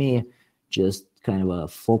about. Let me just kind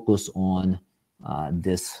of focus on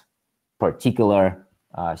this particular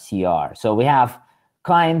CR. So we have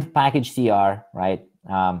client package CR, right?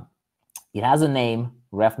 It has a name,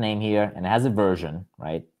 ref name here, and it has a version,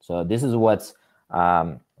 right? So this is what's,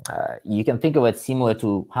 you can think of it similar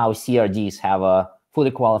to how CRDs have a fully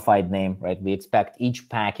qualified name, right? We expect each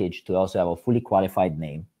package to also have a fully qualified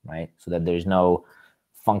name, right? So that there's no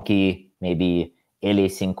funky, maybe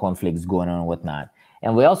aliasing conflicts going on and whatnot.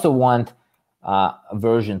 And we also want a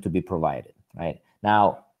version to be provided, right?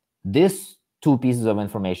 Now, this two pieces of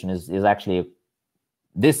information is actually,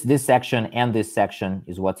 this section and this section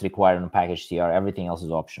is what's required in package CR. Everything else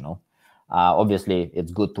is optional. Obviously,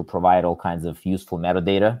 it's good to provide all kinds of useful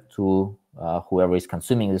metadata to whoever is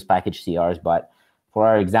consuming this package CRs. But for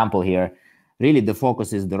our example here, really the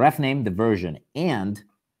focus is the ref name, the version, and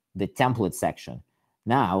the template section.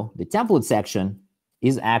 Now, the template section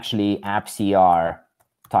is actually app CR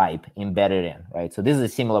type embedded in, right? So this is a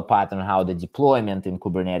similar pattern how the deployment in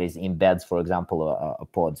Kubernetes embeds, for example, a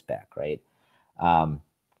pod spec, right?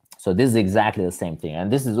 So this is exactly the same thing.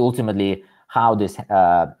 And this is ultimately how this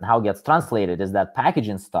how it gets translated is that package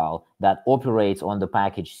install that operates on the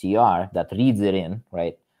package CR that reads it in,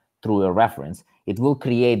 right, through a reference, it will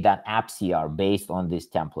create that app CR based on this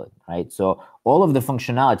template, right? So all of the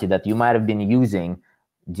functionality that you might have been using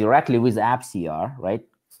directly with app CR, right,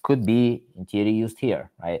 could be in theory used here,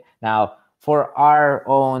 right? Now, for our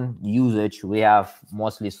own usage, we have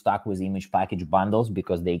mostly stuck with image package bundles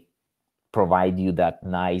because they provide you that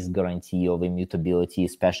nice guarantee of immutability,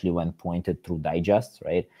 especially when pointed through digests,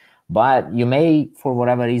 right? But you may, for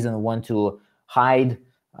whatever reason, want to hide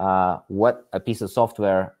what a piece of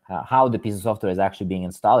software, how the piece of software is actually being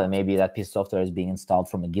installed, and maybe that piece of software is being installed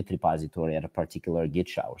from a Git repository at a particular Git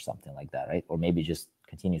SHA or something like that, right? Or maybe just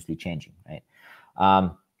continuously changing, right?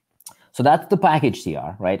 So that's the package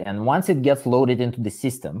CR, right? And once it gets loaded into the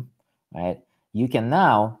system, right, you can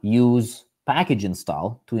now use package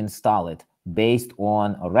install to install it based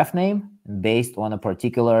on a ref name and based on a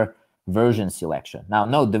particular version selection. Now,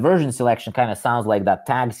 note, the version selection kind of sounds like that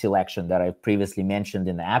tag selection that I previously mentioned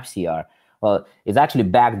in the app CR. Well, it's actually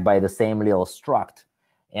backed by the same little struct.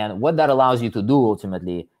 And what that allows you to do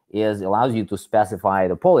ultimately is allows you to specify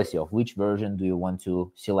the policy of which version do you want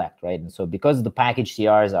to select, right? And so because the package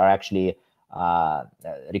CRs are actually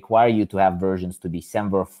require you to have versions to be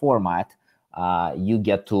Semver format, you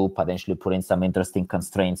get to potentially put in some interesting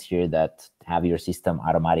constraints here that have your system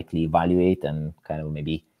automatically evaluate and kind of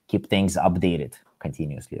maybe keep things updated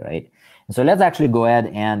continuously, right? And so let's actually go ahead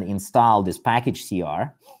and install this package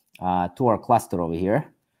CR to our cluster over here.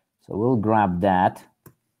 So we'll grab that,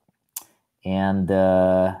 and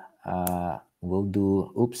we'll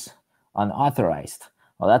do, oops, unauthorized.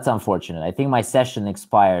 Well, that's unfortunate. I think my session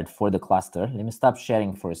expired for the cluster. Let me stop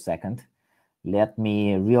sharing for a second. Let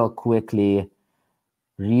me real quickly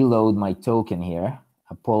reload my token here.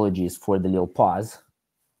 Apologies for the little pause.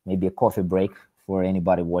 Maybe a coffee break for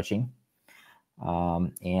anybody watching.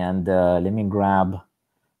 And let me grab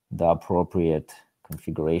the appropriate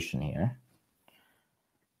configuration here.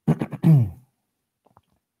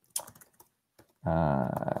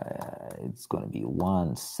 It's going to be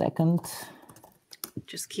 1 second.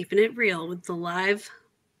 Just keeping it real with the live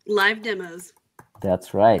demos.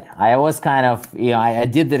 That's right. I was kind of, I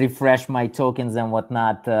did refresh my tokens and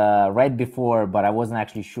whatnot right before, but I wasn't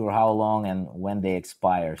actually sure how long and when they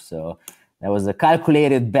expire. So that was a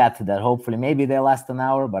calculated bet that hopefully maybe they last an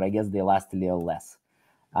hour, but I guess they last a little less.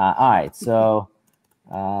 All right. So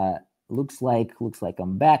looks like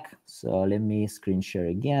I'm back. So let me screen share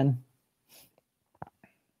again.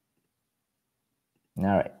 All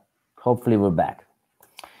right. Hopefully we're back.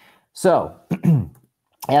 So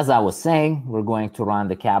as I was saying, we're going to run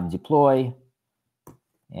the cap deploy,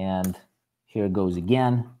 and here it goes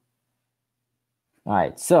again. All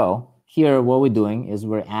right, so here what we're doing is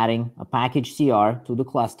we're adding a package CR to the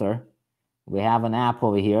cluster. We have an app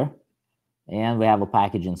over here, and we have a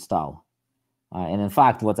package install. And in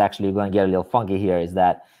fact, what's actually going to get a little funky here is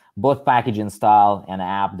that both package install and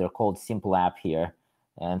app, they're called simple app here.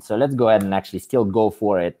 And so let's go ahead and actually still go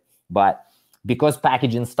for it. But because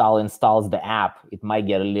package install installs the app, it might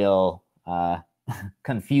get a little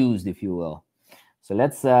confused, if you will. So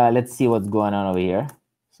let's see what's going on over here.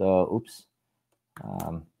 So, oops.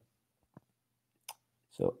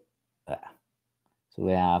 So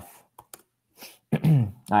we have,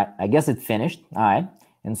 all right, I guess it finished. All right.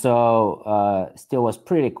 And so still was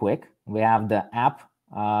pretty quick. We have the app,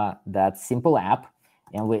 that simple app.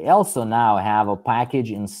 And we also now have a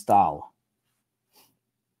package install.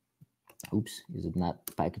 Oops, is it not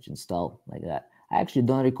package install like that? I actually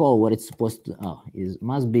don't recall what it's supposed to,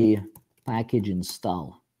 must be package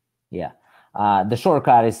install. Yeah, the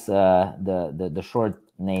shortcut is, the short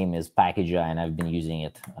name is package, and I've been using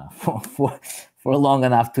it for long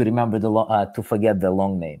enough to remember to forget the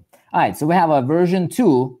long name. All right, so we have a version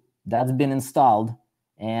 2 that's been installed,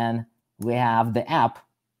 and we have the app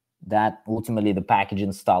that ultimately the package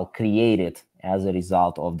install created as a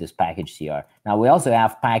result of this package CR. Now we also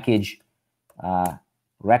have package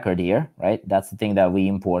record here, right? That's the thing that we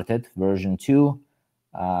imported, version 2.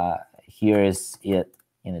 Here is it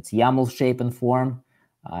in its YAML shape and form,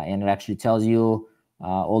 and it actually tells you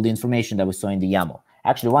all the information that we saw in the YAML.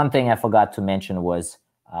 Actually, one thing I forgot to mention was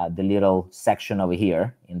the little section over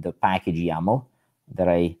here in the package YAML that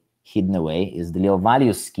I hidden away is the little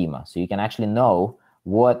value schema. So you can actually know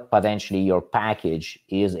what potentially your package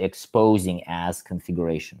is exposing as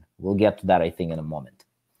configuration. We'll get to that, I think, in a moment.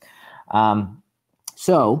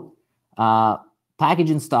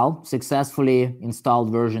 Package install, successfully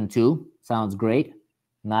installed version 2. Sounds great.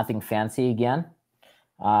 Nothing fancy again.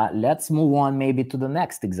 Let's move on maybe to the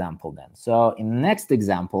next example then. So in the next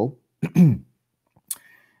example,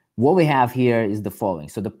 what we have here is the following.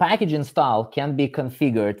 So the package install can be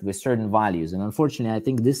configured with certain values. And unfortunately, I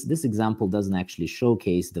think this example doesn't actually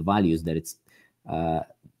showcase the values that it's,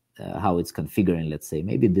 how it's configuring, let's say.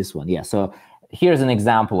 Maybe this one. Yeah, so here's an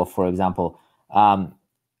example of, for example,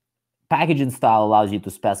 package install allows you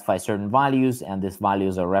to specify certain values, and these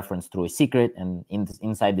values are referenced through a secret. And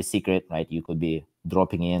inside the secret, right, you could be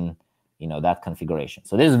dropping in, that configuration.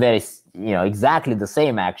 So this is very, exactly the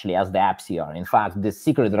same actually as the app CR. In fact, this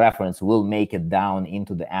secret reference will make it down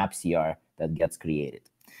into the app CR that gets created.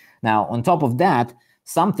 Now, on top of that,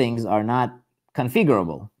 some things are not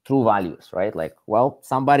configurable through values, right? Like, well,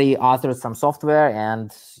 somebody authored some software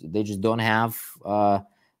and they just don't have a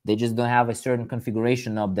certain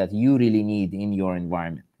configuration of that you really need in your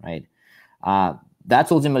environment, right?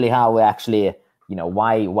 That's ultimately how we actually,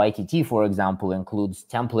 why YTT, for example, includes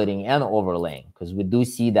templating and overlaying, because we do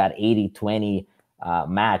see that 80-20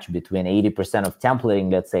 match between 80% of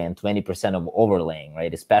templating, let's say, and 20% of overlaying,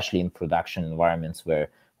 right? Especially in production environments where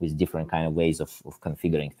with different kind of ways of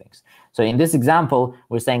configuring things. So in this example,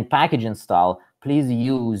 we're saying package install, please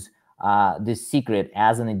use this secret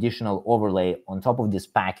as an additional overlay on top of this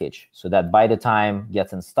package, so that by the time it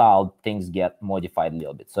gets installed, things get modified a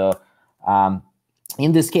little bit. So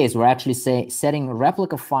in this case, we're actually setting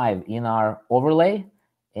replica 5 in our overlay,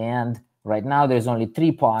 and right now there's only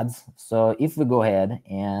 3 pods. So if we go ahead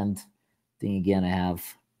and I think again, I have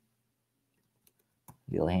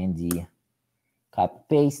real handy copy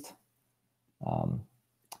paste.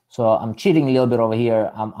 So I'm cheating a little bit over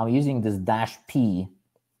here. I'm using this -p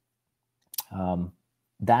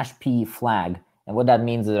flag, and what that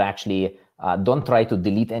means is actually don't try to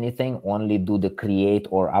delete anything, only do the create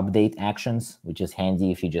or update actions, which is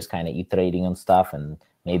handy if you're just kind of iterating on stuff and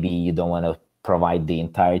maybe you don't want to provide the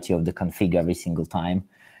entirety of the config every single time.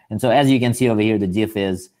 And so as you can see over here, the diff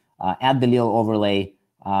is add the little overlay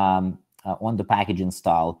on the package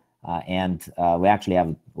install, and we actually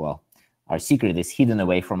have, well, our secret is hidden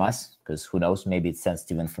away from us because who knows, maybe it's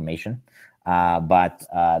sensitive information. But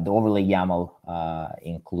the overlay YAML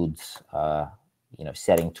includes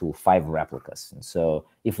setting to 5 replicas. And so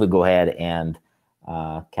if we go ahead and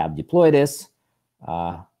cap deploy this,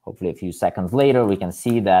 hopefully a few seconds later, we can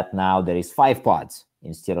see that now there is 5 pods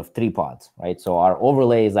instead of 3 pods, right? So our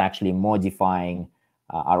overlay is actually modifying,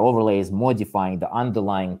 the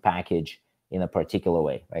underlying package in a particular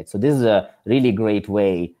way, right? So this is a really great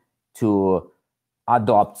way to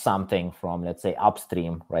adopt something from, let's say,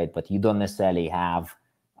 upstream, right? But you don't necessarily have,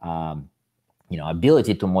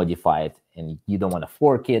 ability to modify it, and you don't want to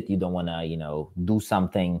fork it. You don't want to, do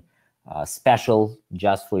something special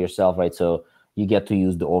just for yourself, right? So you get to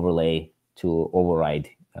use the overlay to override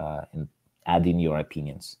and add in your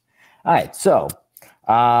opinions. All right, so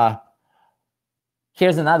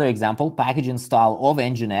here's another example, package install of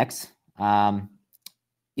Nginx.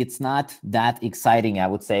 It's not that exciting, I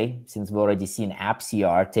would say, since we've already seen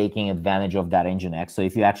AppCR taking advantage of that Nginx. So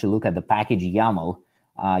if you actually look at the package YAML,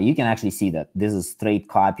 you can actually see that this is a straight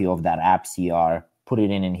copy of that AppCR, put it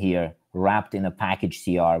in here, wrapped in a package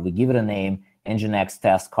CR. We give it a name, Nginx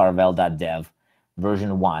test carvel.dev,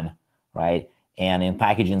 version 1, right? And in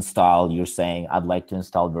package install, you're saying, I'd like to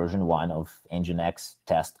install version 1 of Nginx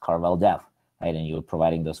test carvel.dev, right? And you're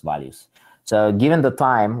providing those values. So given the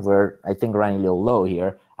time, we're, I think, running a little low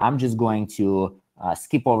here, I'm just going to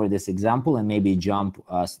skip over this example and maybe jump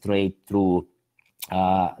straight through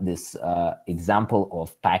this example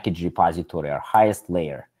of package repository, our highest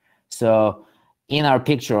layer. So in our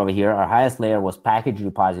picture over here, our highest layer was package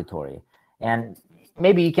repository. And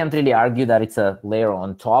maybe you can't really argue that it's a layer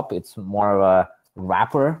on top. It's more of a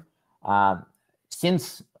wrapper.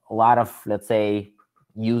 Since a lot of, let's say,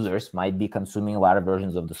 users might be consuming a lot of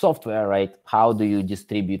versions of the software, right? How do you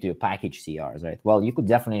distribute your package CRs, right? Well, you could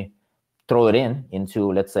definitely throw it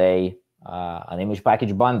into, let's say, an image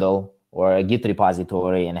package bundle or a Git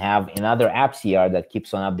repository and have another app CR that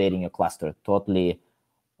keeps on updating your cluster. Totally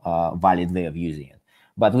valid way of using it.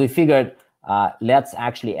 But we figured let's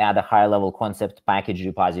actually add a high-level concept package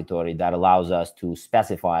repository that allows us to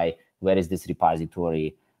specify where is this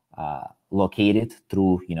repository located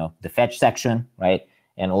through, the fetch section, right?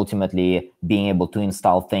 And ultimately being able to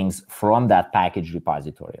install things from that package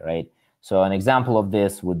repository, right? So an example of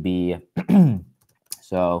this would be,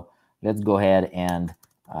 so let's go ahead and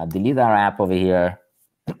delete our app over here.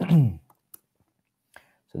 So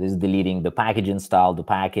this is deleting the package install, the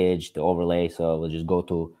package, the overlay. So we'll just go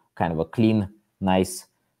to kind of a clean, nice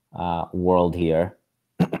world here.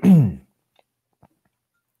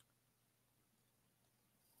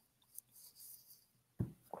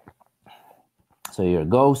 So here it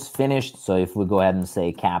goes, finished. So if we go ahead and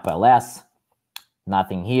say cap ls,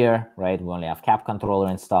 nothing here, right? We only have cap controller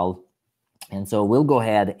installed. And so we'll go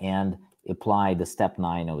ahead and apply the step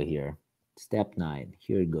 9 over here. Step 9,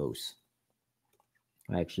 here it goes.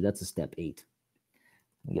 Actually, that's a step 8.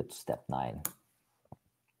 We get to step 9.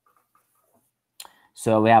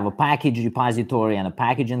 So we have a package repository and a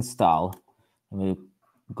package install. And we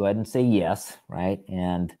go ahead and say yes, right?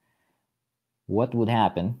 And what would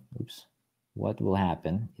happen, what will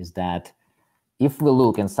happen is that if we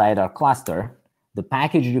look inside our cluster, the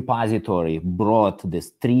package repository brought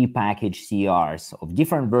these 3 package CRs of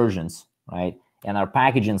different versions, right? And our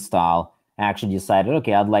package install actually decided,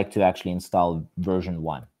 okay, I'd like to actually install version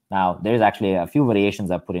 1. Now, there's actually a few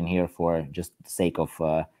variations I put in here for just the sake of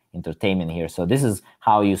entertainment here. So this is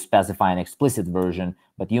how you specify an explicit version,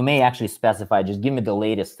 but you may actually specify, just give me the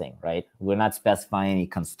latest thing, right? We're not specifying any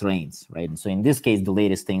constraints, right? And so in this case, the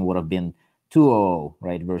latest thing would have been 2.0,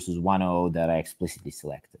 right, versus 1.0 that I explicitly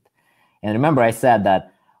selected. And remember, I said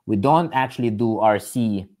that we don't actually do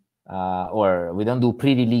RC or we don't do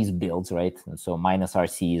pre-release builds, right? And so minus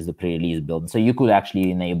RC is the pre-release build. So you could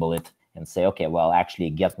actually enable it and say, okay, well, actually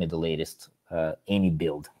get me the latest any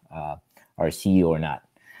build, RC or not,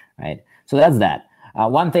 right? So that's that.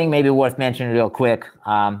 One thing maybe worth mentioning real quick,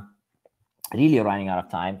 really running out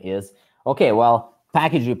of time is, okay, well,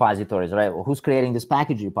 package repositories, right? Well, who's creating this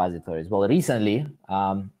package repositories? Well, recently,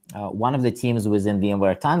 one of the teams within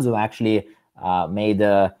VMware Tanzu actually made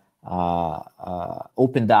a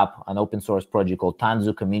opened up an open source project called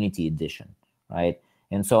Tanzu Community Edition, right?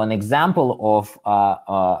 And so an example of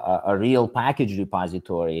a real package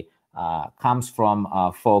repository comes from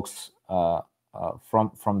folks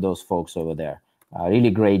from those folks over there. Really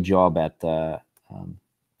great job at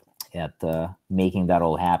making that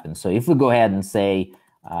all happen. So if we go ahead and say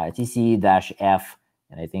tce-f,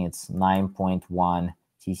 and I think it's 9.1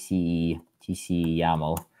 tce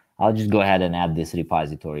YAML, I'll just go ahead and add this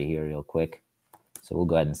repository here real quick. So we'll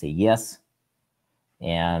go ahead and say yes,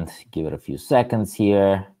 and give it a few seconds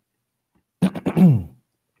here.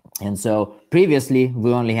 And so previously,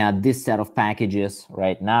 we only had this set of packages.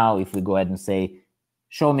 Right now, if we go ahead and say,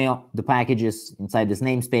 show me the packages inside this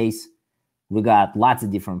namespace, we got lots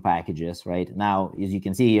of different packages. Right now, as you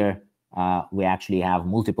can see here, we actually have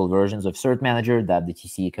multiple versions of Cert Manager that the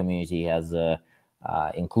TCE community has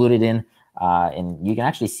included in. And you can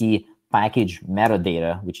actually see package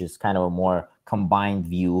metadata, which is kind of a more combined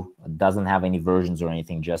view. It doesn't have any versions or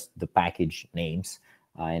anything, just the package names.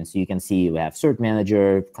 And so you can see we have Cert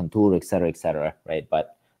Manager, Contour, et cetera, right?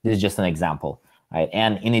 But this is just an example, right?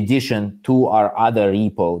 And in addition to our other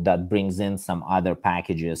repo that brings in some other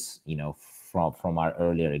packages, you know, from our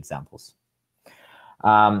earlier examples.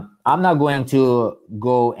 I'm not going to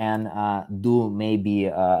go and do maybe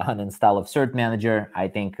an install of Cert Manager. I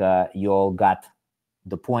think you all got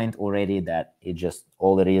the point already that it just,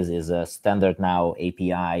 all it is a standard now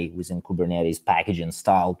API within Kubernetes, package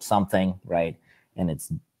install something, right? And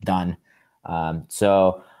it's done.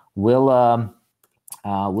 So we'll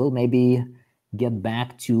maybe get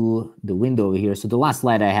back to the window over here. So the last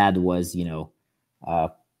slide I had was, you know,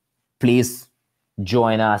 please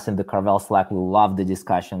join us in the Carvel Slack. We love the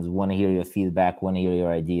discussions. Want to hear your feedback. Want to hear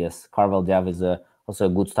your ideas. Carvel Dev is also a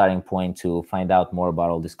good starting point to find out more about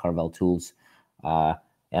all these Carvel tools.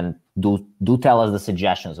 And do tell us the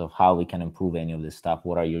suggestions of how we can improve any of this stuff.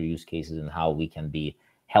 What are your use cases and how we can be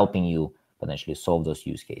helping you potentially solve those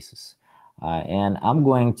use cases. And I'm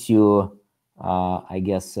going to, I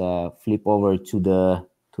guess, flip over to the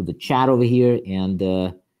chat over here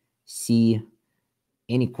and see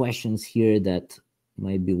any questions here that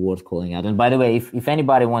might be worth calling out. And by the way, if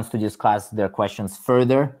anybody wants to discuss their questions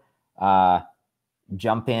further,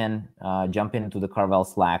 jump into the Carvel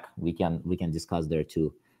Slack. We can discuss there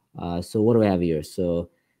too. So what do we have here? So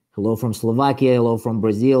hello from Slovakia, hello from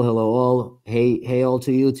Brazil, hello all. Hey all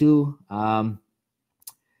to you too. Hello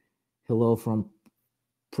from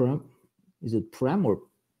Prem. Is it Prem or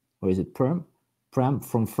is it Prem? Prem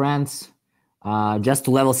from France. Just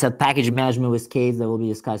to level set, package management with case that will be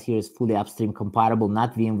discussed here is fully upstream compatible,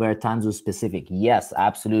 not VMware Tanzu specific. Yes,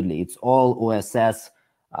 absolutely. It's all OSS.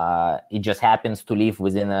 It just happens to live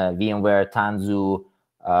within a VMware Tanzu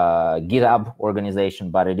GitHub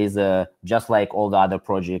organization, but it is just like all the other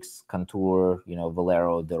projects, Contour, you know,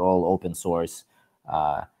 Valero, they're all open source.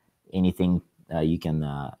 Anything you can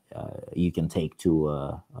take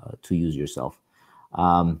to use yourself.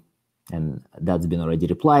 And that's been already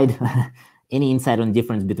replied. Any insight on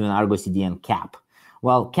difference between Argo CD and CAP?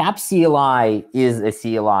 Well, CAP CLI is a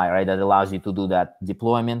CLI, right, that allows you to do that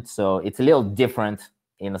deployment. So it's a little different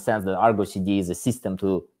in the sense that Argo CD is a system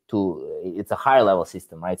it's a higher level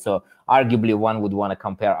system, right? So arguably one would want to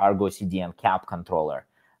compare Argo CD and CAP controller.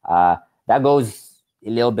 That goes a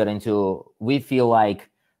little bit into, we feel like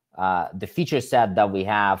the feature set that we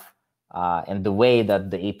have and the way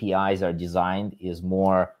that the APIs are designed is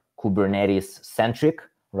more Kubernetes centric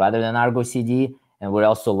rather than Argo CD. And we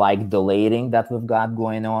also like the layering that we've got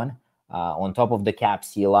going on top of the CAP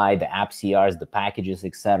CLI, the app CRs, the packages,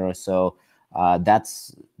 etc. So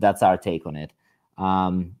that's our take on it.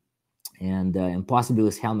 And possibly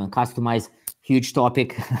with Helm and customize, huge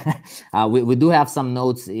topic. We do have some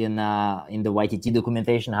notes in the YTT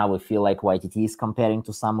documentation, how we feel like YTT is comparing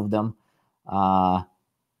to some of them.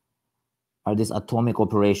 Are these atomic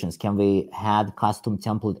operations? Can we add custom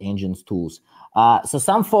template engines tools? So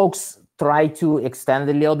some folks try to extend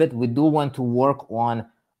a little bit. We do want to work on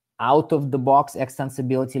out-of-the-box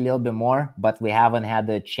extensibility a little bit more, but we haven't had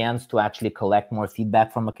the chance to actually collect more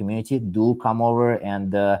feedback from the community. Do come over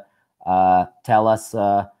and tell us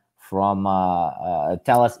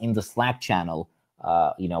in the Slack channel,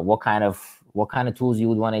 you know, what kind of tools you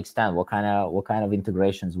would want to extend, what kind of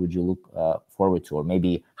integrations would you look forward to, or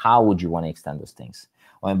maybe how would you want to extend those things.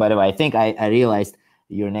 Oh, and by the way, I think I realized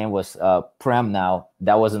your name was Prem now.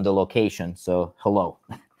 That wasn't the location, so hello.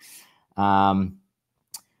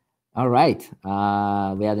 All right,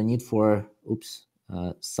 we had a need for,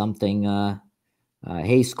 something.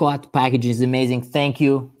 Hey, Scott, package is amazing. Thank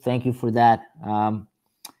you for that.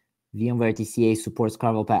 VMware TCA supports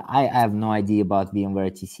Carvel. I have no idea about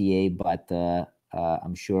VMware TCA, but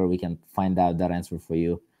I'm sure we can find out that answer for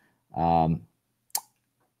you.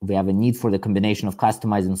 We have a need for the combination of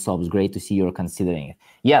customizing SOPs. Great to see you're considering it.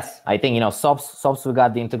 Yes, I think, SOPs we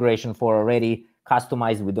got the integration for already.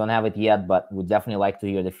 Customized, we don't have it yet, but we'd definitely like to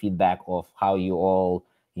hear the feedback of how you all,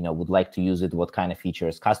 would like to use it, what kind of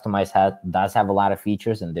features. Customized does have a lot of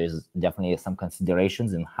features, and there's definitely some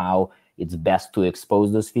considerations in how it's best to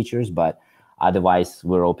expose those features, but otherwise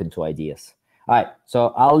we're open to ideas. All right, so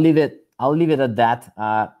I'll leave it at that.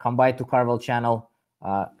 Come by to Carvel channel.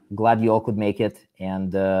 Glad you all could make it,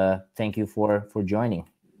 and thank you for joining.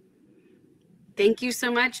 Thank you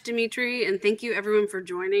so much, Dimitri, and thank you everyone for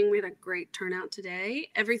joining. We had a great turnout today.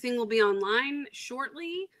 Everything will be online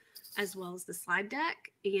shortly, as well as the slide deck,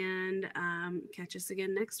 and catch us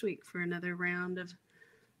again next week for another round of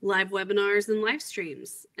live webinars and live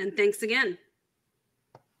streams. And thanks again.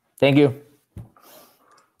 Thank you.